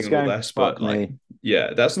coaching Commanders and all game. this, but Fuck like me.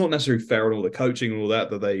 yeah, that's not necessarily fair on all the coaching and all that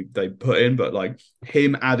they put in, but like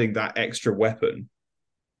him adding that extra weapon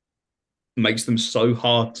makes them so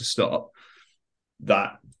hard to stop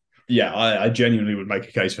that yeah, I genuinely would make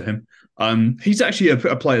a case for him. He's actually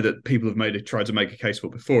a player that people have tried to make a case for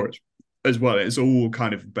before as well. It's all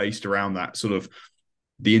kind of based around that sort of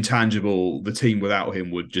the intangible. The team without him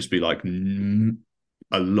would just be like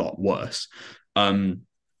a lot worse. Um,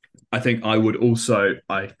 I think I could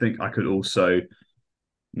also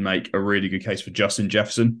make a really good case for Justin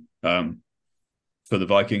Jefferson. For the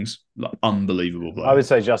Vikings, like, unbelievable I player. would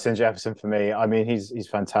say Justin Jefferson for me. I mean, he's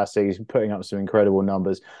fantastic. He's putting up some incredible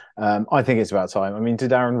numbers. I think it's about time. I mean,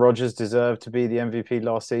 did Aaron Rodgers deserve to be the MVP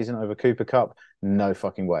last season over Cooper Kupp? No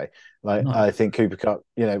fucking way. Like, No. I think Cooper Kupp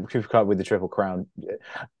with the Triple Crown.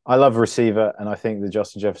 I love receiver, and I think that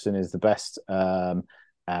Justin Jefferson is the best.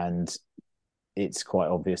 And it's quite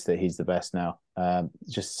obvious that he's the best now.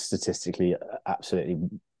 Just statistically, absolutely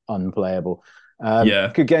unplayable.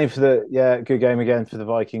 Yeah. Good game again for the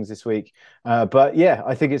Vikings this week. But yeah,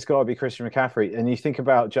 I think it's got to be Christian McCaffrey. And you think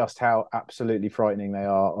about just how absolutely frightening they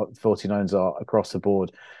are, 49ers are across the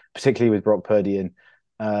board, particularly with Brock Purdy in.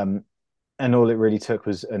 And all it really took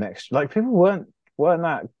was an extra. Like, people weren't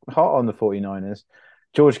that hot on the 49ers.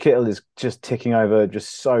 George Kittle is just ticking over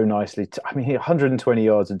just so nicely. I mean, 120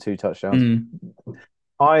 yards and 2 touchdowns. Mm.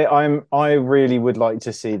 I really would like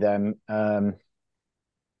to see them. I'd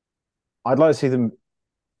like to see them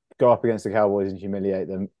go up against the Cowboys and humiliate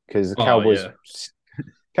them because the Oh yeah,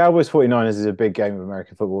 Cowboys 49ers is a big game of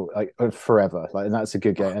American football, like forever. Like, and that's a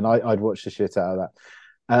good game. And I'd watch the shit out of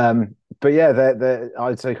that. But yeah,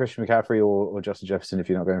 I'd say Christian McCaffrey or Justin Jefferson if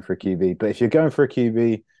you're not going for a QB. But if you're going for a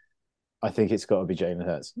QB, I think it's got to be Jalen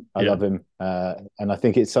Hurts. I yeah. love him, and I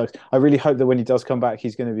think it sucks. I really hope that when he does come back,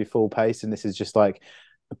 he's going to be full pace, and this is just like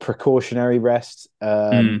a precautionary rest.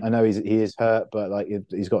 Mm, I know he is hurt, but like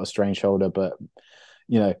he's got a strained shoulder. But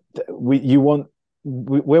you know,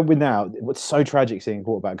 we're now. What's so tragic seeing a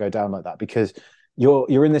quarterback go down like that because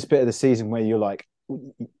you're in this bit of the season where you're like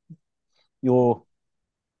you're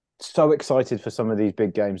so excited for some of these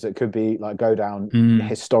big games that could be like go down mm,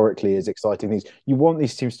 historically as exciting things. You want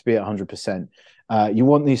these teams to be at 100%. You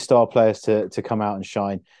want these star players to come out and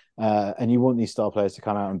shine, and you want these star players to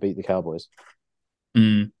come out and beat the Cowboys.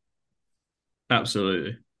 mm,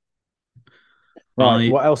 absolutely. Right. I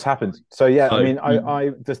What else happened? So yeah, I so mean, the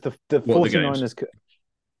what are the games? 49ers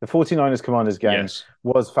the 49ers Commanders game Yes.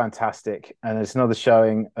 was fantastic, and it's another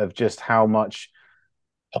showing of just how much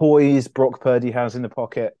poise Brock Purdy has in the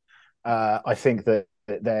pocket. I think that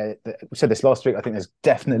we said this last week. I think there's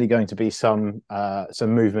definitely going to be some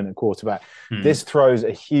movement at quarterback. Mm, This throws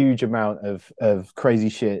a huge amount of crazy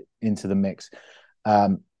shit into the mix.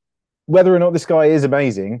 Um, Whether or not this guy is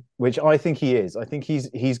amazing, which I think he is, I think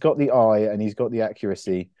he's got the eye and he's got the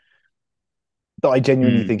accuracy. That I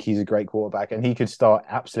genuinely mm, think he's a great quarterback and he could start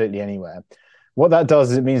absolutely anywhere. What that does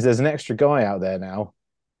is it means there's an extra guy out there now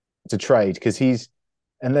to trade because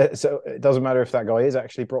so it doesn't matter if that guy is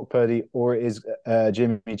actually Brock Purdy or it is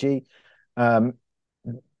Jimmy G. Um,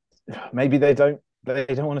 Maybe they don't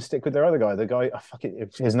want to stick with their other guy. The guy, oh, fuck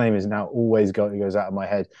it, his name is now always goes out of my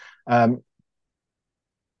head. Um,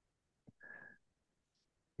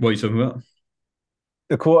 what are you talking about?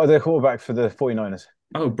 the quarterback for the 49ers.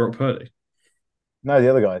 Oh, Brock Purdy, No, the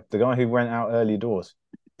other guy, the guy who went out early doors,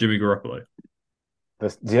 Jimmy Garoppolo.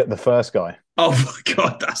 the first guy. Oh my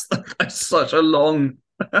god, that's such a long.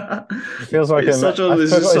 It feels like It's such a I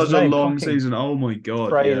this is forgot his such a name. long Fucking season. Oh my god,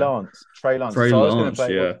 Trey yeah. Lance. Trey Lance. Trey So I was going to Lance,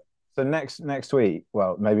 play. yeah. So next week,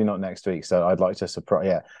 well, maybe not next week. So I'd like to surprise.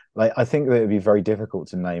 Yeah, like I think that it'd be very difficult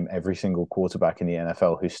to name every single quarterback in the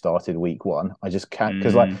NFL who started week one. I just can't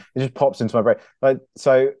because like Mm, it just pops into my brain. Like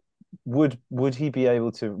so, would he be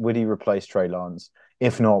able to? Would he replace Trey Lance?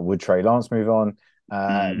 If not, would Trey Lance move on?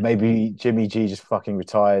 mm, Maybe Jimmy G just fucking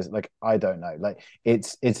retires. Like I don't know. Like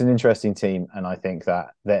it's an interesting team, and I think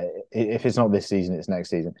that if it's not this season, it's next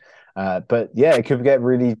season. But yeah, it could get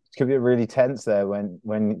really tense there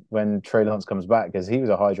when Trey Lance comes back because he was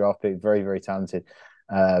a high draft pick, very very talented,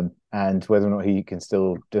 and whether or not he can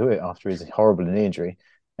still do it after his horrible knee injury,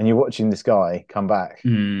 and you're watching this guy come back,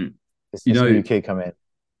 mm. this, You this know, new kid come in,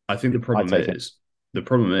 I think I take him. the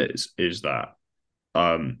problem is that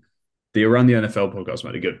um the Around the NFL podcast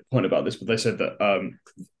made a good point about this, but they said that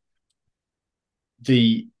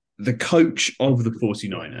the coach of the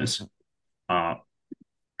 49ers uh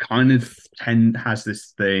kind of has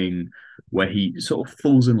this thing where he sort of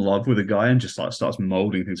falls in love with a guy and just like starts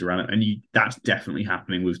molding things around it. And that's definitely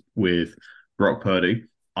happening with Brock Purdy.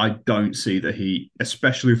 I don't see that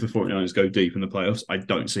especially if the 49ers go deep in the playoffs, I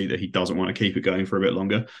don't see that he doesn't want to keep it going for a bit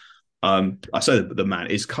longer. I say that the man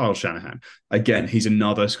is Kyle Shanahan. Again, Yeah,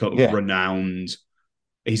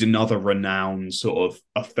 he's another renowned sort of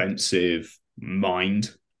offensive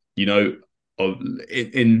mind, you know, of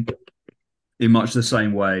in much the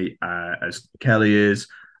same way as Kelly is.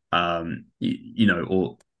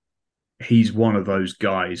 Or he's one of those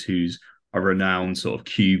guys who's a renowned sort of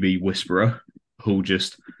QB whisperer who'll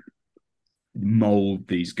just mold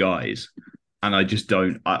these guys. And I just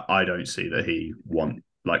I don't see that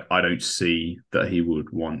I don't see that he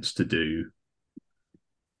would want to do.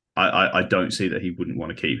 I don't see that he wouldn't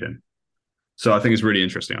want to keep him. So I think it's really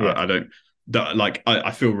interesting. yeah. I don't that like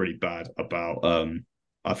I feel really bad about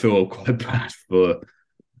I feel quite bad for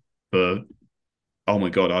oh my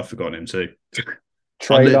god, I've forgotten him too.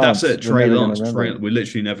 Trey That's Lance, it, we're Trey never going to Lance. remember him. We're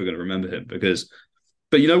literally never going to remember him because.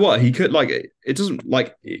 But you know what? He could like it doesn't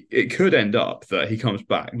like it could end up that he comes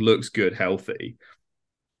back, looks good, healthy,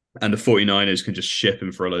 and the 49ers can just ship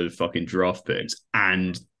him for a load of fucking draft picks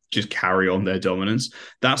and just carry on their dominance.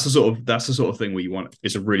 That's the sort of thing where you want.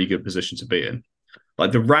 It's a really good position to be in.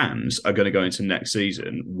 Like the Rams are going to go into next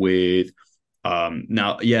season with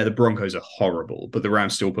now, yeah, the Broncos are horrible, but the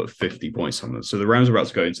Rams still put 50 points on them. So the Rams are about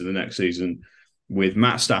to go into the next season with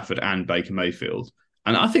Matt Stafford and Baker Mayfield.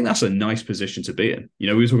 And I think that's a nice position to be in. You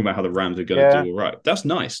know, we were talking about how the Rams are going to Yeah, do all right. That's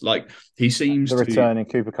nice. Like he seems the to, returning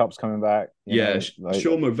Cooper Cup's coming back. You yeah. know, like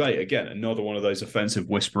Sean McVay again, another one of those offensive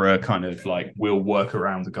whisperer kind of like will work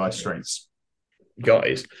around the guy's strengths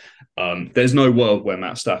guys. There's no world where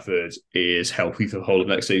Matt Stafford is healthy for the whole of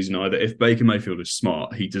next season either. If Baker Mayfield is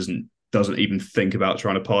smart, he doesn't even think about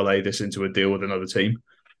trying to parlay this into a deal with another team.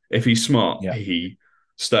 If he's smart, yeah, he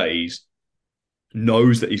stays,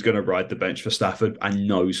 knows that he's going to ride the bench for Stafford, and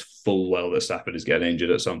knows full well that Stafford is getting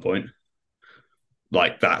injured at some point.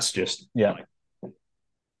 Like that's yeah.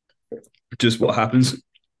 just what happens.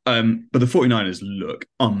 But the 49ers look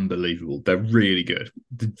unbelievable. They're really good.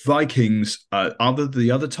 The Vikings,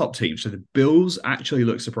 the other top teams, so the Bills actually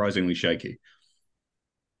look surprisingly shaky.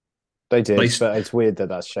 They did, They but it's weird that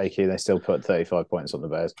that's shaky. They still put 35 points on the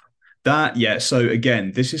Bears. That yeah. So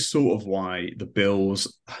again, this is sort of why the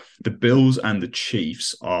Bills and the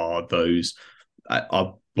Chiefs are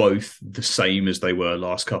both the same as they were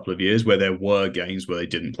last couple of years, where there were games where they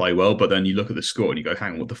didn't play well, but then you look at the score and you go,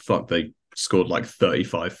 hang on, what the fuck? They scored like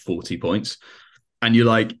 35, 40 points. And you're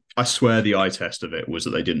like, I swear the eye test of it was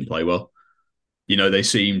that they didn't play well. You know, they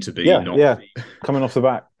seem to be Yeah, not. yeah. Coming off the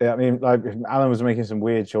back, yeah. I mean, like Allen was making some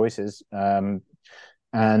weird choices, and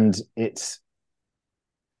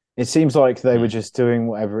it seems like they were just doing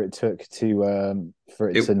whatever it took to for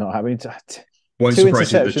it to not happen. Won't Two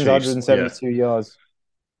surprise you that the interceptions, Chiefs, 172 yards.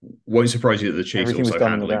 won't surprise you that the Chiefs Everything was also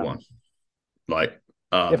done on the handily ground. won. Like,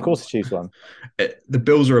 Yeah, of course, the Chiefs won. the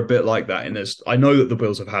Bills are a bit like that. And I know that the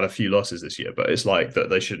Bills have had a few losses this year, but it's like that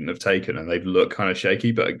they shouldn't have taken, and they've looked kind of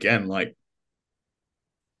shaky. But again, like,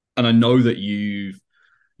 and I know that you've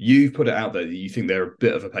put it out there that you think they're a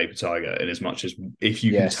bit of a paper tiger, in as much as if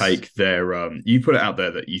you can take their you put it out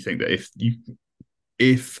there that you think that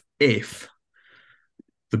if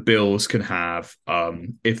the Bills can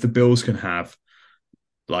have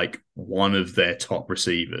like one of their top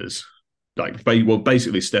receivers, like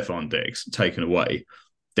basically Stephon Diggs taken away,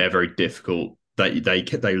 they're very difficult. They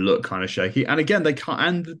look kind of shaky, and again they can't.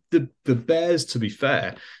 And the Bears, to be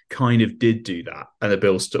fair, kind of did do that, and the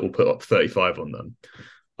Bills still put up 35 on them.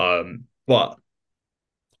 But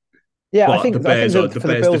yeah, I think the Bears Bills,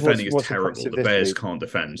 defending is terrible. The Bears can't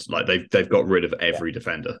defend. Like they've got rid of every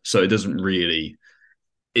defender, so it doesn't really.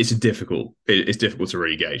 It's difficult to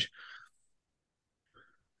really gauge.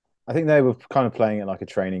 I think they were kind of playing it like a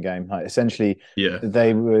training game. Like essentially, Yeah,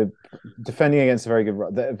 they were defending against a very good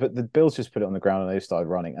run, but the Bills just put it on the ground and they started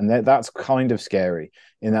running, and that's kind of scary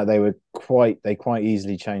in that they quite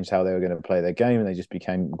easily changed how they were going to play their game, and they just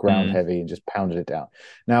became ground heavy and just pounded it down.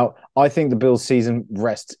 Now, I think the Bills' season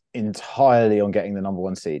rests entirely on getting the number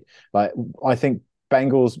one seed. Like I think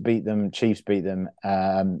Bengals beat them, Chiefs beat them.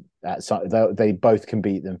 They both can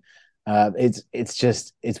beat them.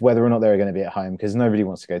 It's whether or not they're going to be at home, because nobody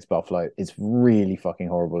wants to go to Buffalo. It's really fucking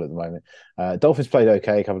horrible at the moment. Dolphins played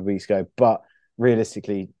okay a couple of weeks ago, but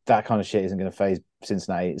realistically, that kind of shit isn't going to phase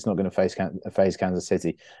Cincinnati. It's not going to phase Kansas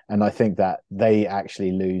City, and I think that they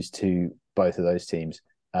actually lose to both of those teams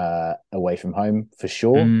away from home for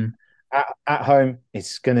sure. At home,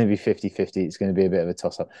 it's going to be 50-50. It's going to be a bit of a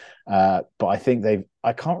toss-up. But I think the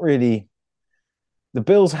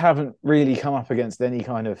Bills haven't really come up against any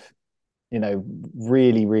kind of,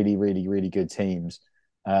 really, really, really, really good teams.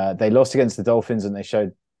 They lost against the Dolphins, and they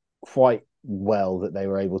showed quite well that they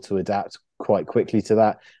were able to adapt quite quickly to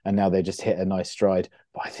that. And now they just hit a nice stride.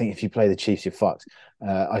 But I think if you play the Chiefs, you're fucked.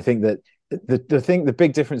 I think that the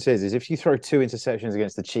big difference is if you throw 2 interceptions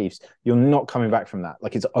against the Chiefs, you're not coming back from that.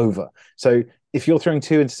 Like it's over. So if you're throwing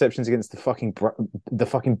 2 interceptions against the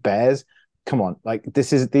fucking Bears, come on, like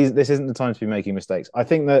this isn't the time to be making mistakes. I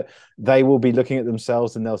think that they will be looking at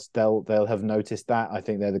themselves, and they'll have noticed that. I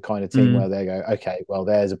think they're the kind of team where they go, okay, well,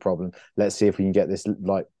 there's a problem. Let's see if we can get this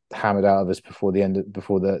like hammered out of us before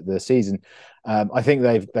the season. I think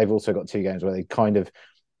they've also got 2 games where they kind of.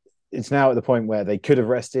 It's now at the point where they could have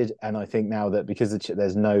rested, and I think now that because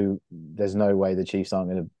there's no way the Chiefs aren't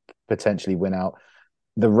going to potentially win out.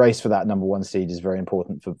 The race for that number one seed is very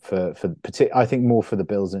important for I think more for the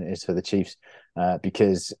Bills than it is for the Chiefs,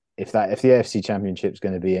 because if the AFC Championship is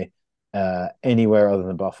going to be anywhere other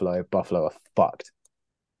than Buffalo are fucked.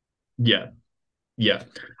 Yeah.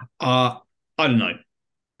 I don't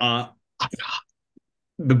know.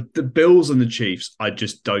 The Bills and the Chiefs, I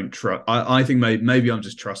just don't trust. I think maybe I'm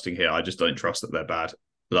just trusting here. I just don't trust that they're bad.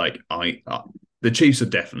 Like the Chiefs are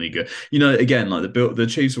definitely good. Again, like the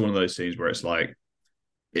Chiefs are one of those teams where it's like.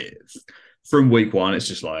 From week one, it's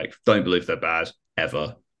just like, don't believe they're bad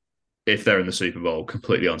ever. If they're in the Super Bowl,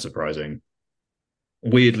 completely unsurprising.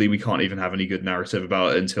 Weirdly, we can't even have any good narrative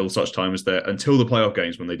about it until such time as until the playoff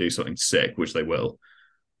games when they do something sick, which they will.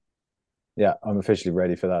 Yeah, I'm officially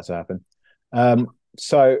ready for that to happen.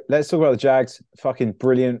 So let's talk about the Jags. Fucking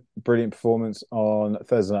brilliant, brilliant performance on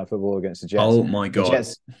Thursday Night Football against the Jets. Oh my The god.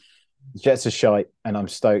 Jets, the Jets are shite, and I'm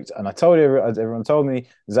stoked. And I told everyone told me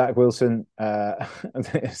Zach Wilson,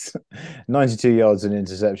 92 yards and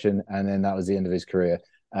interception, and then that was the end of his career.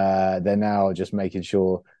 They're now just making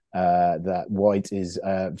sure that White is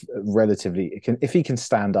relatively, if he can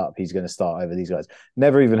stand up, he's going to start over these guys.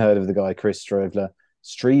 Never even heard of the guy Chris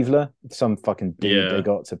Streveler, some fucking dude they Yeah.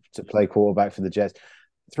 got to play quarterback for the Jets.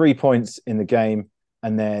 3 points in the game,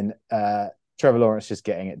 and then Trevor Lawrence just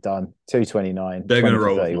getting it done. 229, They're 20 gonna for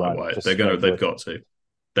roll with Mike 31. White. Just They've straightforward. got to.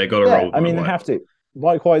 They gotta roll Yeah, with I Mike mean they White. have to.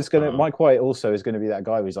 Mike White also is going to be that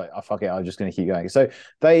guy who's like, oh fuck it, I'm just going to keep going. So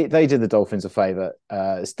they did the Dolphins a favor.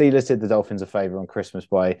 Steelers did the Dolphins a favor on Christmas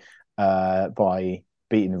by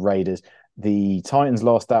beating the Raiders. The Titans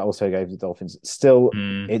lost. That also gave the Dolphins. Still,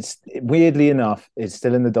 Mm. it's weirdly enough, it's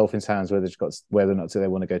still in the Dolphins' hands whether or not they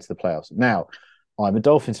want to go to the playoffs. Now, I'm a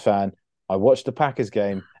Dolphins fan. I watched the Packers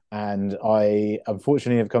game, and I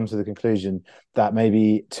unfortunately have come to the conclusion that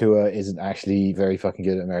maybe Tua isn't actually very fucking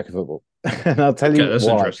good at American football. And I'll tell Okay, you that's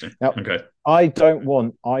why. interesting. Now, Okay. I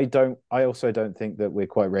also don't think that we're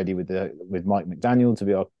quite ready with Mike McDaniel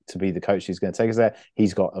to be the coach who's going to take us there.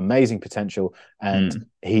 He's got amazing potential and Mm.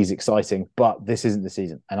 he's exciting, but this isn't the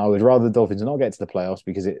season. And I would rather the Dolphins not get to the playoffs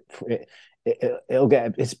because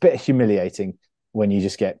it's a bit humiliating when you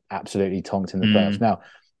just get absolutely tonked in the playoffs. Mm. Now,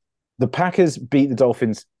 the Packers beat the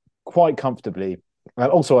Dolphins quite comfortably.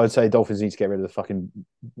 Also, I'd say Dolphins need to get rid of the fucking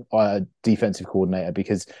defensive coordinator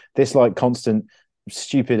because this like constant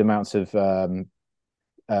stupid amounts of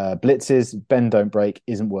blitzes, bend don't break,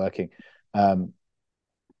 isn't working. Um,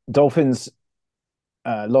 Dolphins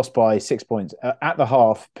lost by 6 points at the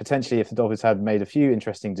half. Potentially, if the Dolphins had made a few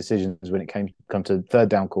interesting decisions when it come to third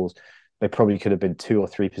down calls, they probably could have been 2 or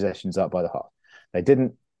 3 possessions up by the half. They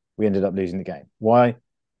didn't. We ended up losing the game. Why?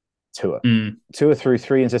 Tua. Mm. Tua threw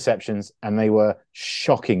 3 interceptions, and they were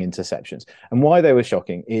shocking interceptions. And why they were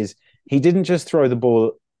shocking is he didn't just throw the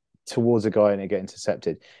ball towards a guy and it get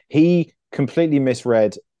intercepted. He completely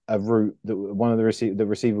misread a route that one of the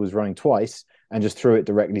receiver was running twice and just threw it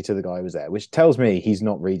directly to the guy who was there, which tells me he's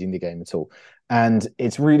not reading the game at all. And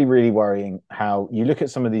it's really, really worrying how you look at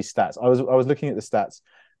some of these stats. I was looking at the stats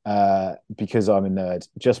because I'm a nerd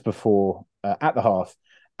just before at the half.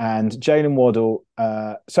 And Jalen Waddle,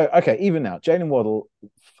 even now, Jalen Waddle,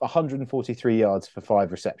 143 yards for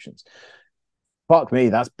 5 receptions. Fuck me,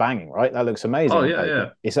 that's banging, right? That looks amazing Oh on yeah,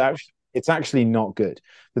 paper. yeah. It's actually not good.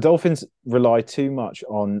 The Dolphins rely too much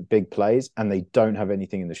on big plays, and they don't have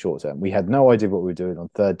anything in the short term. We had no idea what we were doing on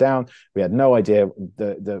third down. We had no idea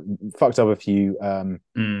the fucked up a few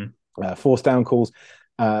Mm. forced down calls.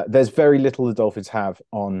 There's very little the Dolphins have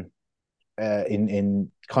on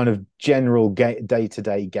in kind of general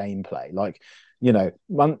day-to-day gameplay. Like,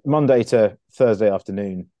 Monday to Thursday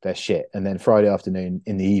afternoon, they're shit. And then Friday afternoon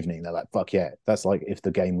in the evening, they're like, fuck yeah. That's like if the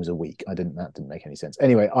game was a week. That didn't make any sense.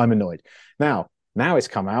 Anyway, I'm annoyed. Now it's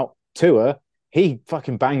come out. Tua, he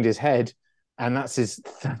fucking banged his head, and that's his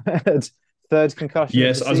third concussion of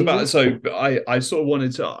Yes, the I was about season. so I sort of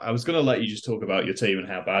wanted to I was going to let you just talk about your team and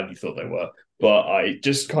how bad you thought they were, but I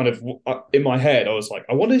just kind of in my head I was like,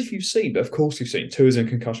 I wonder if you've seen, but of course you've seen. Tua's in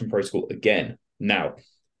concussion protocol again now.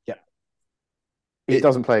 Yeah. He It,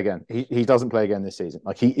 doesn't play again. He doesn't play again this season.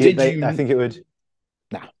 Like did I you? think it would.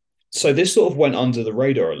 Nah. So this sort of went under the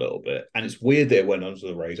radar a little bit, and it's weird that it went under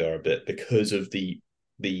the radar a bit because of the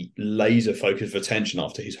laser focus of attention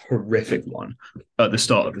after his horrific one at the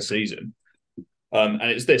start of the season. And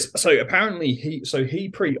it's this. So apparently he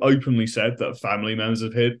pretty openly said that family members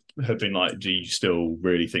of him have been like, "Do you still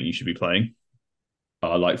really think you should be playing?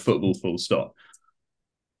 Like football, full stop."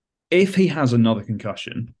 If he has another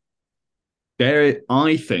concussion,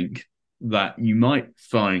 I think that you might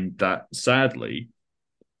find that sadly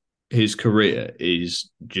his career is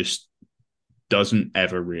just doesn't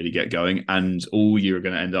ever really get going, and all you're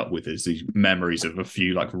going to end up with is these memories of a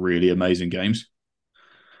few like really amazing games.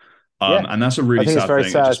 Yeah. And that's a I really think it's sad very thing.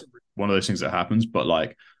 It's sad. just one of those things that happens. But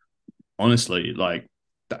like, honestly, like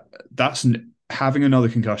that's having another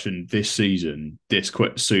concussion this season, this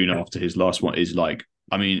quick soon after his last one is like,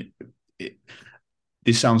 I mean,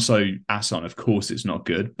 this sounds so asinine. Of course, it's not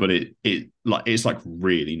good, but it's like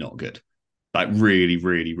really not good, like really,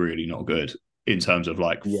 really, really not good in terms of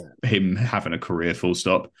like Yeah. him having a career full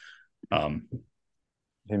stop. Um,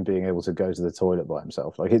 Him being able to go to the toilet by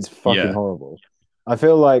himself. Like, it's fucking yeah, horrible. I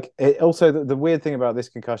feel like it also the weird thing about this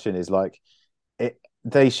concussion is like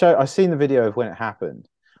I've seen the video of when it happened,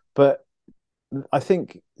 but I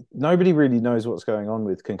think nobody really knows what's going on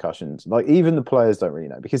with concussions. Like even the players don't really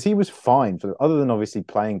know because he was fine other than obviously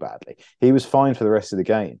playing badly. He was fine for the rest of the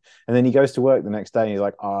game, and then he goes to work the next day and he's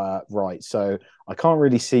like, right, so I can't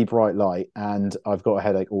really see bright light and I've got a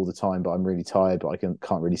headache all the time, but I'm really tired, but I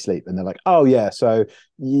can't really sleep. And they're like, oh yeah, so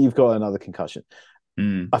you've got another concussion.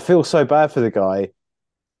 Mm. I feel so bad for the guy,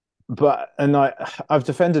 but I've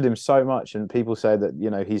defended him so much, and people say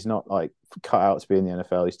that he's not like cut out to be in the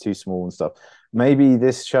NFL. He's too small and stuff. Maybe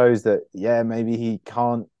this shows that maybe he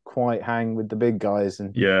can't quite hang with the big guys.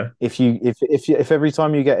 And Yeah. if every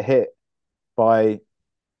time you get hit by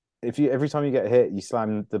every time you get hit, you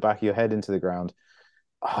slam the back of your head into the ground.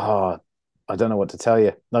 I don't know what to tell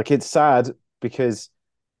you. Like it's sad because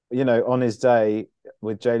on his day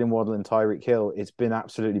with Jalen Waddle and Tyreek Hill, it's been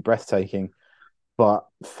absolutely breathtaking. But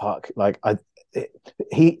fuck, like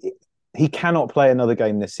he cannot play another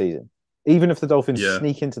game this season. Even if the Dolphins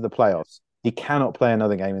sneak into the playoffs, he cannot play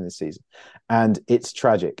another game in this season, and it's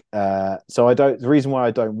tragic. So the reason why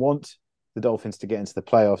I don't want the Dolphins to get into the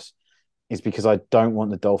playoffs is because I don't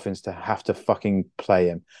want the Dolphins to have to fucking play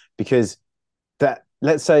him. Because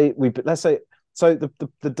let's say so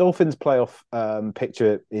the Dolphins playoff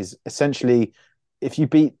picture is essentially if you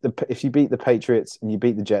beat the Patriots and you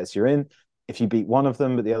beat the Jets, you're in. If you beat one of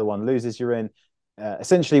them but the other one loses, you're in.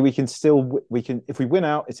 Essentially, we can if we win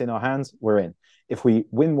out, it's in our hands. We're in. If we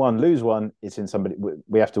win one, lose one, it's in somebody.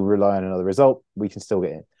 We have to rely on another result. We can still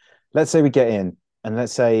get in. Let's say we get in, and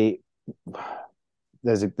let's say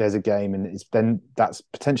there's a game, and that's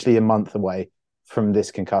potentially a month away from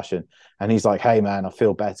this concussion. And he's like, "Hey man, I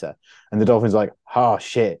feel better." And the Dolphins are like, "Oh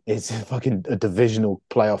shit, it's fucking a divisional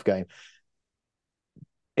playoff game."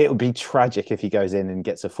 It would be tragic if he goes in and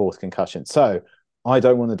gets a fourth concussion. So I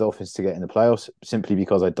don't want the Dolphins to get in the playoffs simply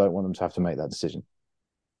because I don't want them to have to make that decision.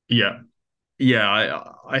 Yeah.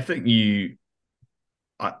 I think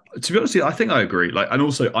to be honest, I think I agree. Like, and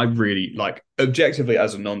also, I really like objectively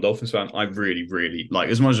as a non-Dolphins fan, I really, really like.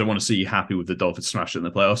 As much as I want to see you happy with the Dolphins smash it in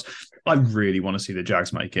the playoffs, I really want to see the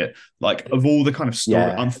Jags make it. Like, of all the kind of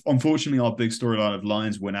story, unfortunately, our big storyline of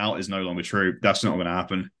Lions win out is no longer true. That's not going to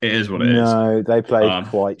happen. It is what it is. No, they played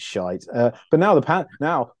quite shite. But now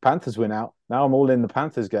Panthers win out. Now I'm all in the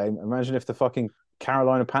Panthers game. Imagine if the fucking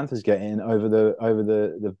Carolina Panthers get in over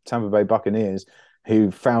the Tampa Bay Buccaneers,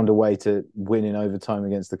 who found a way to win in overtime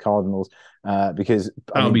against the Cardinals, because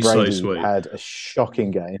Brady had a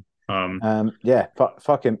shocking game.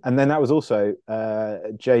 Fuck him. And then that was also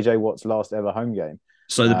JJ Watt's last ever home game.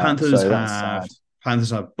 So the Panthers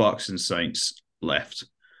have Bucks and Saints left.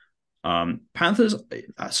 Panthers.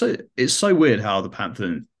 So it's so weird how the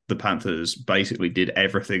Panthers basically did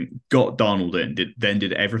everything, got Donald in,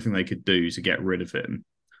 did everything they could do to get rid of him,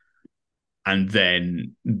 and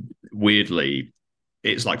then weirdly,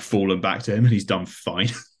 it's like fallen back to him, and he's done fine.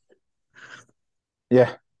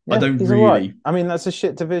 Yeah, I don't really. Right. I mean, that's a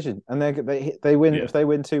shit division, and they win. Yeah. If they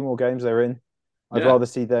win 2 more games, they're in. I'd rather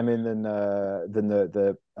see them in than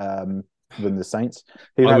the Saints,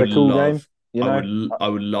 who had a cool game. I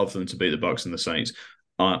would love them to beat the Bucks and the Saints.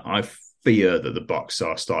 I fear that the Bucks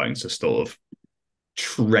are starting to sort of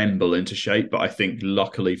tremble into shape, but I think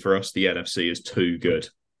luckily for us, the NFC is too good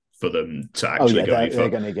for them to actually go. They're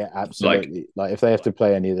going to get absolutely like if they have to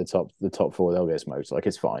play any of the top 4, they'll get smoked. Like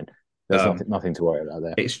it's fine. There's nothing to worry about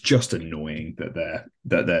there. It's just annoying that they're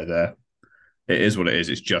there. It is what it is.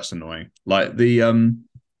 It's just annoying. Like the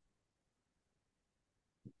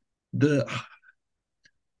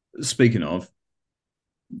speaking of,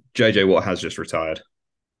 JJ Watt has just retired.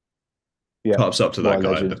 Yeah, Cups up to that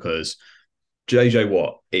guy because JJ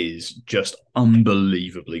Watt is just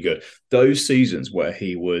unbelievably good. Those seasons where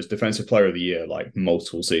he was Defensive Player of the Year, like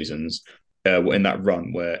multiple seasons, in that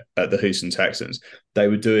run where at the Houston Texans,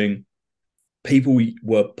 people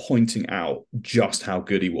were pointing out just how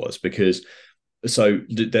good he was because. So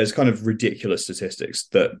there's kind of ridiculous statistics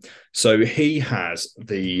so he has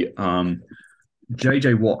the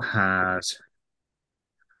JJ Watt has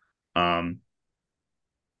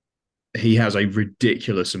he has a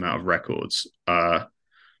ridiculous amount of records.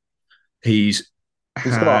 He's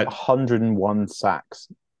got 101 sacks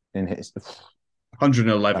in his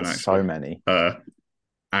 111 That's actually. So many.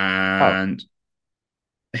 And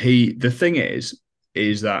the thing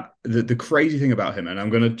is that the crazy thing about him, and I'm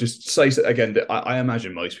going to just say again that I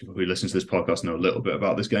imagine most people who listen to this podcast know a little bit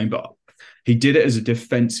about this game, but he did it as a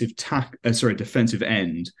defensive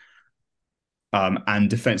end, and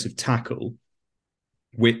defensive tackle,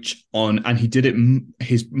 and he did it.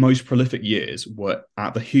 His most prolific years were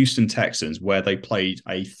at the Houston Texans, where they played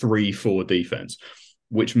a 3-4 defense.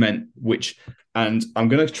 and I'm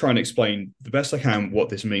going to try and explain the best I can what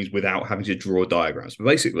this means without having to draw diagrams. But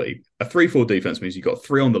basically, a 3-4 defense means you've got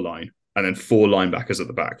 3 on the line and then 4 linebackers at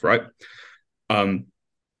the back, right?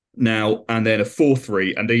 Now, and then a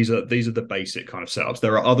 4-3, and these are the basic kind of setups.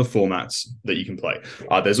 There are other formats that you can play.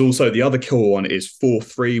 There's also the other core one is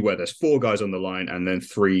 4-3, where there's 4 guys on the line and then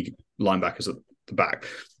 3 linebackers at the back.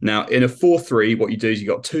 Now, in a 4-3, what you do is you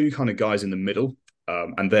got 2 kind of guys in the middle,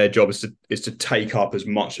 and their job is to take up as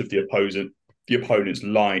much of the opponent's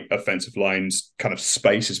line, offensive line's kind of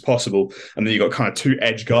space as possible, and then you got kind of 2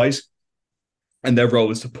 edge guys, and their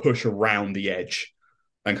role is to push around the edge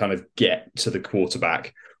and kind of get to the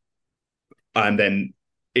quarterback. And then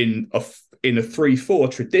in a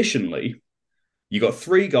 3-4, traditionally, you got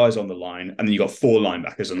 3 guys on the line, and then you got 4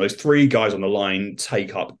 linebackers, and those 3 guys on the line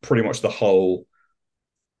take up pretty much the whole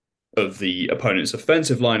of the opponent's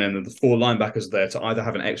offensive line, and then the 4 linebackers are there to either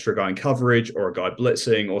have an extra guy in coverage or a guy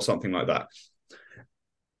blitzing or something like that.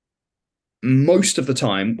 Most of the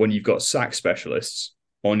time, when you've got sack specialists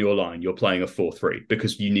on your line, you're playing a 4-3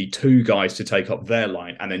 because you need 2 guys to take up their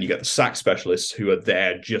line, and then you get the sack specialists who are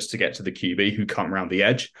there just to get to the QB who come around the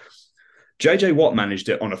edge. JJ Watt managed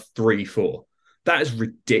it on a 3-4. That is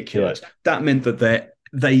ridiculous. Yeah. That meant that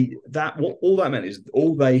all that meant is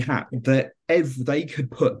all they had that they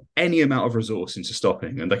could put any amount of resource into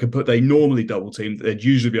stopping, and they normally double team. There'd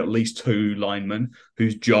usually be at least 2 linemen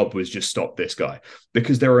whose job was just stop this guy,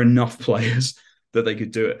 because there are enough players that they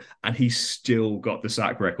could do it, and he's still got the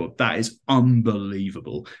sack record. That is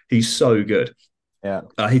unbelievable. He's so good. Yeah,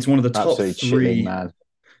 he's one of the top 3. Chilling, man.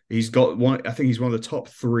 He's got one. I think he's one of the top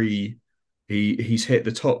 3. He's hit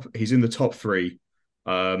the top. He's in the top 3.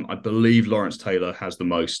 I believe Lawrence Taylor has the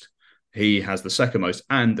most. He has the second most,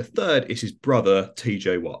 and the third is his brother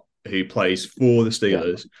TJ Watt, who plays for the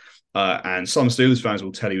Steelers. Yeah. And some Steelers fans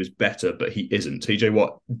will tell you he's better, but he isn't. TJ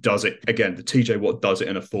Watt does it again. The TJ Watt does it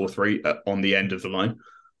in a 4-3 on the end of the line.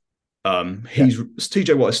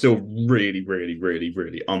 TJ Watt is still really, really, really,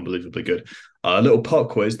 really unbelievably good. A little pop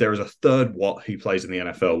quiz: there is a third Watt who plays in the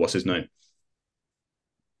NFL. What's his name?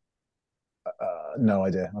 No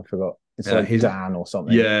idea. I forgot. It's like Dan or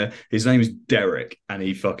something. Yeah, his name is Derek, and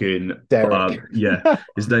he fucking Derek.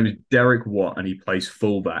 His name is Derek Watt, and he plays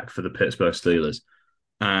fullback for the Pittsburgh Steelers.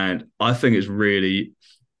 And I think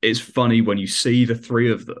it's funny when you see the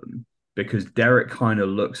 3 of them, because Derek kind of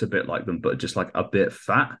looks a bit like them, but just like a bit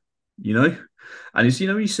fat, you know? And it's,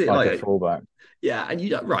 when you see like a fullback. Yeah, and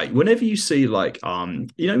right. Whenever you see when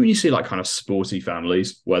you see like kind of sporty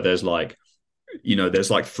families where there's like,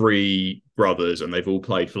 there's like 3 brothers and they've all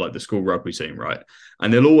played for like the school rugby team, right?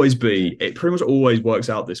 And there'll always be, it pretty much always works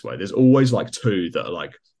out this way. There's always like 2 that are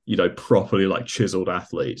like, properly like chiseled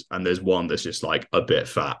athletes, and there's one that's just like a bit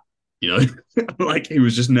fat, like he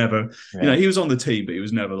was just never, he was on the team, but he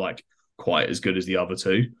was never like quite as good as the other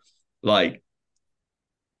 2. Like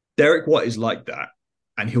Derek Watt is like that,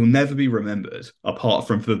 and he'll never be remembered apart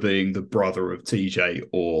from for being the brother of TJ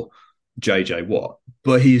or JJ Watt,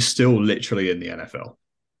 but he is still literally in the NFL.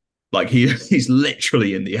 Like he's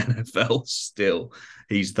literally in the NFL still.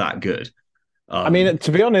 He's that good. I mean,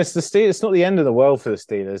 to be honest, the Steelers, it's not the end of the world for the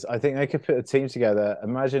Steelers. I think they could put a team together.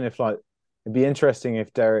 Imagine if, it'd be interesting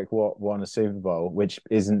if Derek Watt won a Super Bowl, which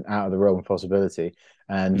isn't out of the realm of possibility,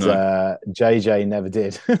 and JJ never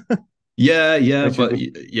did. yeah.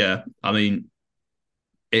 I mean,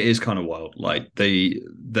 it is kind of wild. Like they're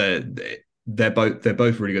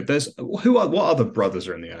both really good. What other brothers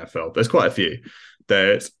are in the NFL? There's quite a few.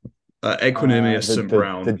 There's Equanimeous St.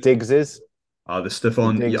 Brown. The Diggses. The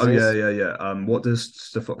Stephon. Yeah. What does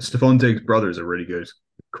Stephon Diggs' brothers are really good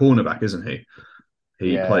cornerback, isn't he?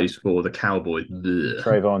 He plays for the Cowboys.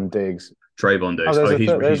 Trayvon Diggs. Oh,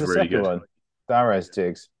 he's really good. One. Darius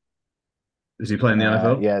Diggs. Is he playing the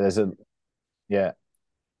NFL? Yeah, there's a. Yeah.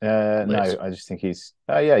 No, I just think he's.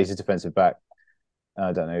 He's a defensive back.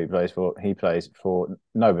 I don't know who he plays for. He plays for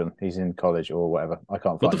Noble. He's in college or whatever. I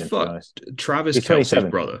can't find him. What the fuck? Travis Kelce's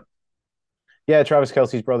brother. Yeah, Travis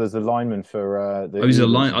Kelce's brother's the lineman for the. He's a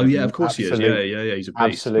line. Oh yeah, of course he is. Yeah. He's a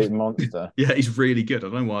beast. Absolute monster. Yeah, he's really good. I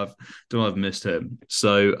don't know why I've missed him.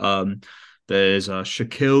 So there's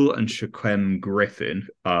Shaquille and Shaquem Griffin.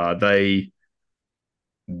 They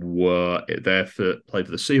played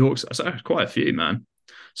for the Seahawks. So quite a few, man.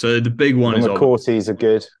 So the big one is McCourties are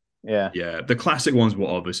good. Yeah. Yeah. The classic ones were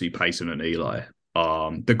obviously Peyton and Eli.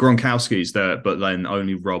 The Gronkowski's there, but then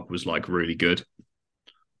only Rob was like really good.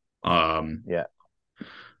 Yeah.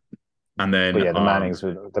 And then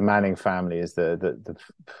the Manning family is the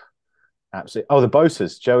absolute. Oh, the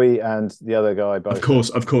Bosa's, Joey and the other guy.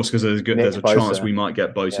 Bosa. Of course, because there's a chance we might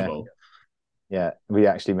get Bosa. Yeah, we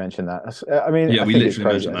actually mentioned that. I mean, Yeah, I we think it's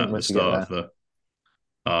literally crazy. mentioned I that think at the once you get start there,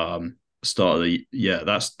 of the yeah,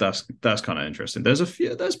 that's kind of interesting. There's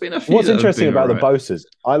been a few what's that have interesting been all about the right. Bosas,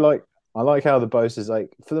 I like how the Bosas, like,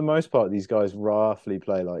 for the most part, these guys roughly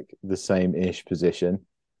play like the same ish position.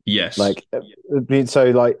 Yes. Like, so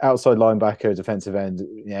like outside linebacker, defensive end,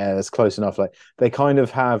 yeah, that's close enough. Like they kind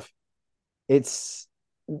of have. It's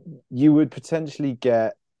you would potentially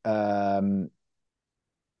get um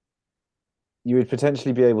you would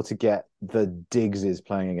potentially be able to get the Diggses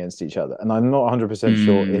playing against each other. And I'm not 100%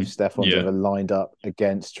 sure if Stefon's Yeah. ever lined up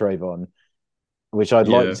against Trayvon, which I'd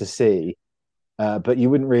like Yeah. to see. But you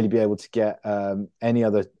wouldn't really be able to get any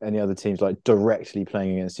other teams like directly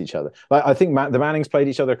playing against each other. Like I think the Mannings played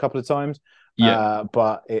each other a couple of times, Yeah.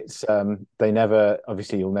 but it's they never.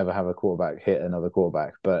 Obviously, you'll never have a quarterback hit another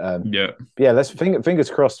quarterback. Yeah. But yeah, let's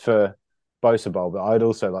fingers crossed for Bosa Bowl. But I'd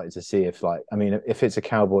also like to see if, like, I mean, if it's a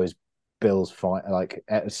Cowboys Bills fight, like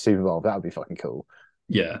at a Super Bowl, that would be fucking cool.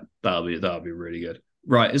 Yeah. That'll be really good.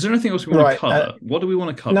 Right. Is there anything else we want to Right. cover? What do we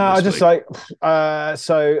want to cover No, I this just week? like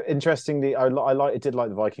so interestingly, I did like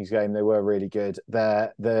the Vikings game. They were really good.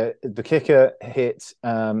 The kicker hit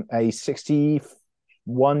a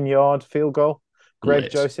 61-yard field goal. Greg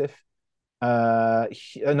Lit. Joseph. No,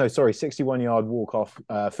 sorry, 61-yard walk-off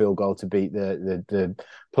field goal to beat the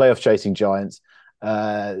playoff chasing Giants.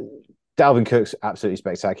 Dalvin Cook's absolutely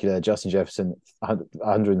spectacular. Justin Jefferson,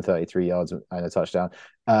 133 yards and a touchdown.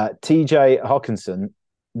 TJ Hawkinson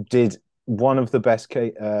did one of the best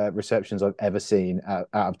receptions I've ever seen out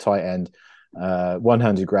of tight end.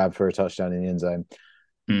 One-handed grab for a touchdown in the end zone.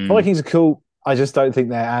 Mm. Vikings are cool. I just don't think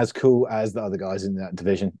they're as cool as the other guys in that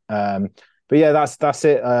division. But yeah, that's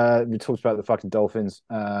it. We talked about the fucking Dolphins.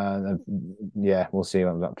 Yeah, we'll see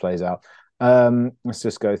how that plays out. Let's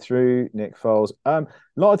just go through Nick Foles. A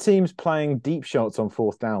lot of teams playing deep shots on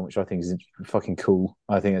fourth down, which I think is fucking cool.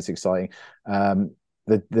 I think it's exciting. A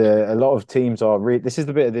lot of teams are this is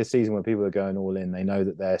the bit of this season where people are going all in. They know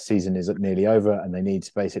that their season is nearly over and they need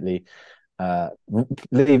to basically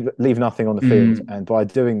leave nothing on the field. Mm. And by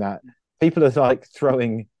doing that, people are like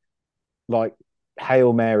throwing like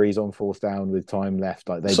Hail Marys on fourth down with time left.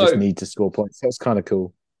 Like they just So, need to score points. That's kind of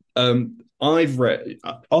cool. I've read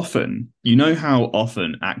often, you know how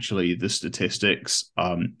often actually the statistics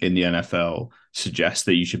in the NFL suggest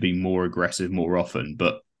that you should be more aggressive more often,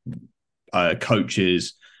 but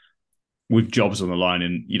coaches with jobs on the line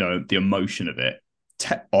and the emotion of it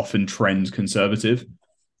often trends conservative.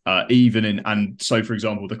 Even in and so for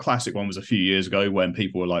example, the classic one was a few years ago when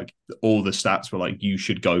people were like, all the stats were like, you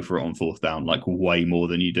should go for it on fourth down like way more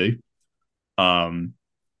than you do. Um,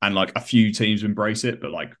 and like a few teams embrace it, but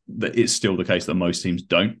like it's still the case that most teams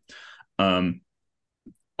don't. Um,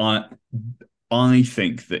 I I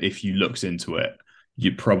think that if you looked into it,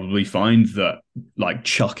 you'd probably find that like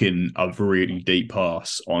chucking a really deep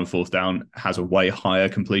pass on fourth down has a way higher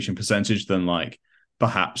completion percentage than like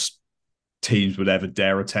perhaps teams would ever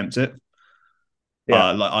dare attempt it.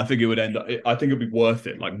 Yeah. Like I think it would end up. I think it'd be worth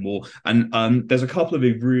it, like more. And there's a couple of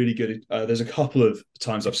really good. There's a couple of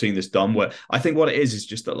times I've seen this done where I think what it is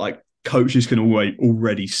just that like coaches can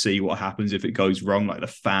already see what happens if it goes wrong. Like the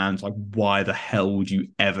fans, like why the hell would you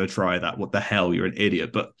ever try that? What the hell? You're an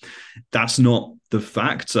idiot. But that's not the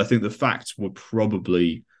facts. I think the facts would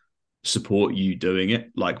probably support you doing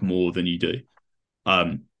it like more than you do.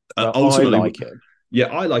 Um, Well, I ultimately, like it. yeah,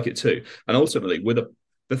 I like it too. And ultimately,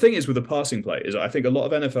 the thing is with the passing play is I think a lot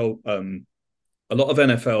of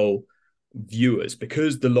NFL viewers,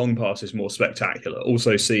 because the long pass is more spectacular,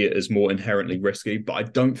 also see it as more inherently risky. But I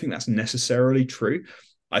don't think that's necessarily true.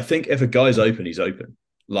 I think if a guy's open, he's open.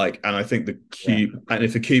 Like, and I think Yeah. and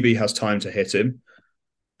if the QB has time to hit him,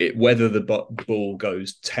 whether the ball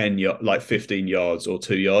goes like 15 yards or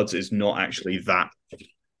 2 yards is not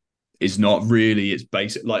really its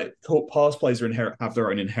basic. Like pass plays have their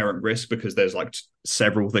own inherent risk because there's like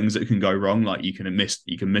several things that can go wrong. Like you can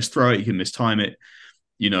misthrow it, you can mistime it,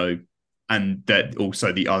 and that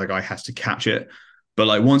also the other guy has to catch it. But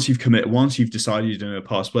like once you've decided you're doing a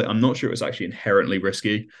pass play, I'm not sure it's actually inherently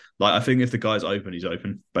risky. Like I think if the guy's open, he's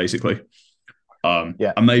open, basically.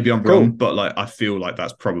 Yeah. And maybe I'm wrong, Cool. but like I feel like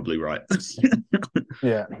that's probably right.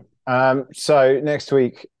 Yeah. So next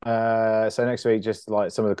week, just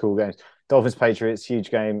like some of the cool games. Dolphins Patriots, huge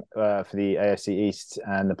game for the AFC East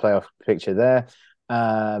and the playoff picture there.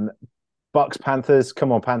 Bucks Panthers,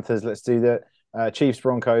 come on Panthers, let's do that. Chiefs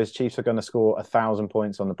Broncos. Chiefs are going to score 1,000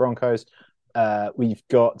 points on the Broncos. We've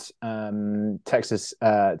got Texans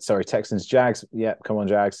Jags. Yep, come on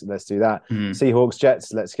Jags, let's do that. Seahawks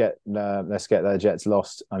Jets. Let's get their Jets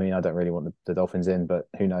lost. I mean, I don't really want the Dolphins in, but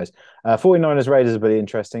who knows? 49ers Raiders are pretty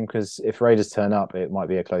interesting because if Raiders turn up, it might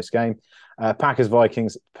be a close game. Packers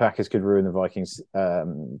Vikings. Packers could ruin the Vikings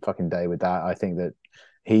fucking day with that. I think that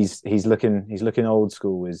he's looking old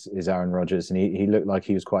school is Aaron Rodgers, and he looked like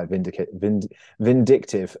he was quite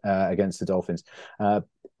vindictive against the Dolphins.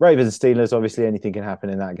 Ravens Steelers, obviously anything can happen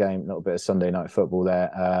in that game. A little bit of Sunday night football there,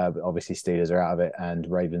 but obviously Steelers are out of it and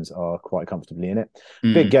Ravens are quite comfortably in it.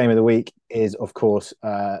 Big game of the week is, of course,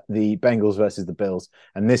 the Bengals versus the Bills,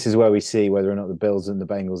 and this is where we see whether or not the Bills and the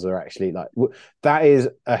Bengals are actually like that is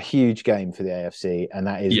a huge game for the AFC, and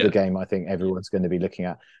that is the game I think everyone's going to be looking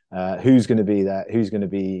at. Who's going to be there? Who's going to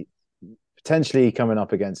be potentially coming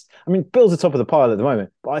up against? I mean, Bills are top of the pile at the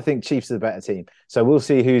moment, but I think Chiefs are the better team. So we'll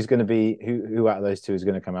see who's going to be who out of those two is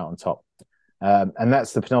going to come out on top. And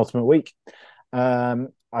that's the penultimate week. I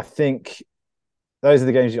think those are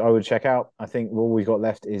the games I would check out. I think all we've got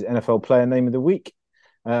left is NFL Player Name of the Week,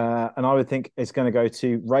 and I would think it's going to go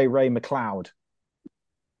to Ray McLeod.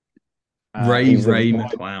 Ray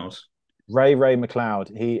McLeod. Ray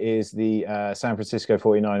McLeod. He is the San Francisco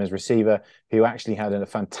 49ers receiver who actually had a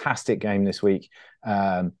fantastic game this week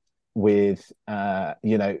with,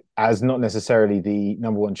 as not necessarily the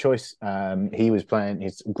number one choice. He was playing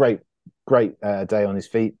his great day on his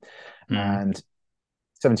feet and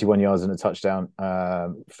 71 yards and a touchdown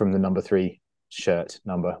from the number 3 shirt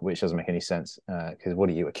number, which doesn't make any sense because what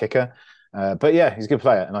are you, a kicker? But yeah, he's a good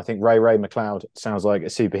player. And I think Ray McLeod sounds like a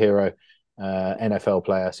superhero NFL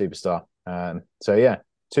player, superstar. So yeah,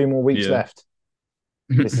 2 more weeks left.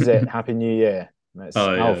 This is it. Happy New Year.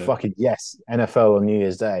 Fucking yes, NFL on New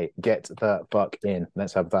Year's Day. Get the fuck in.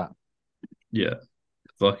 Let's have that. Yeah,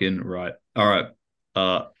 fucking right. All right.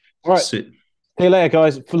 All right. See you later,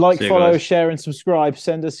 guys. Follow, share, and subscribe.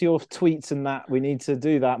 Send us your tweets and that. We need to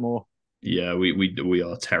do that more. Yeah, we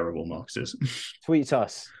are terrible marketers. Tweet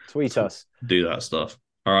us. Do that stuff.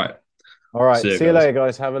 All right. See you later,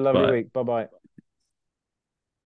 guys. Have a lovely week. Bye-bye.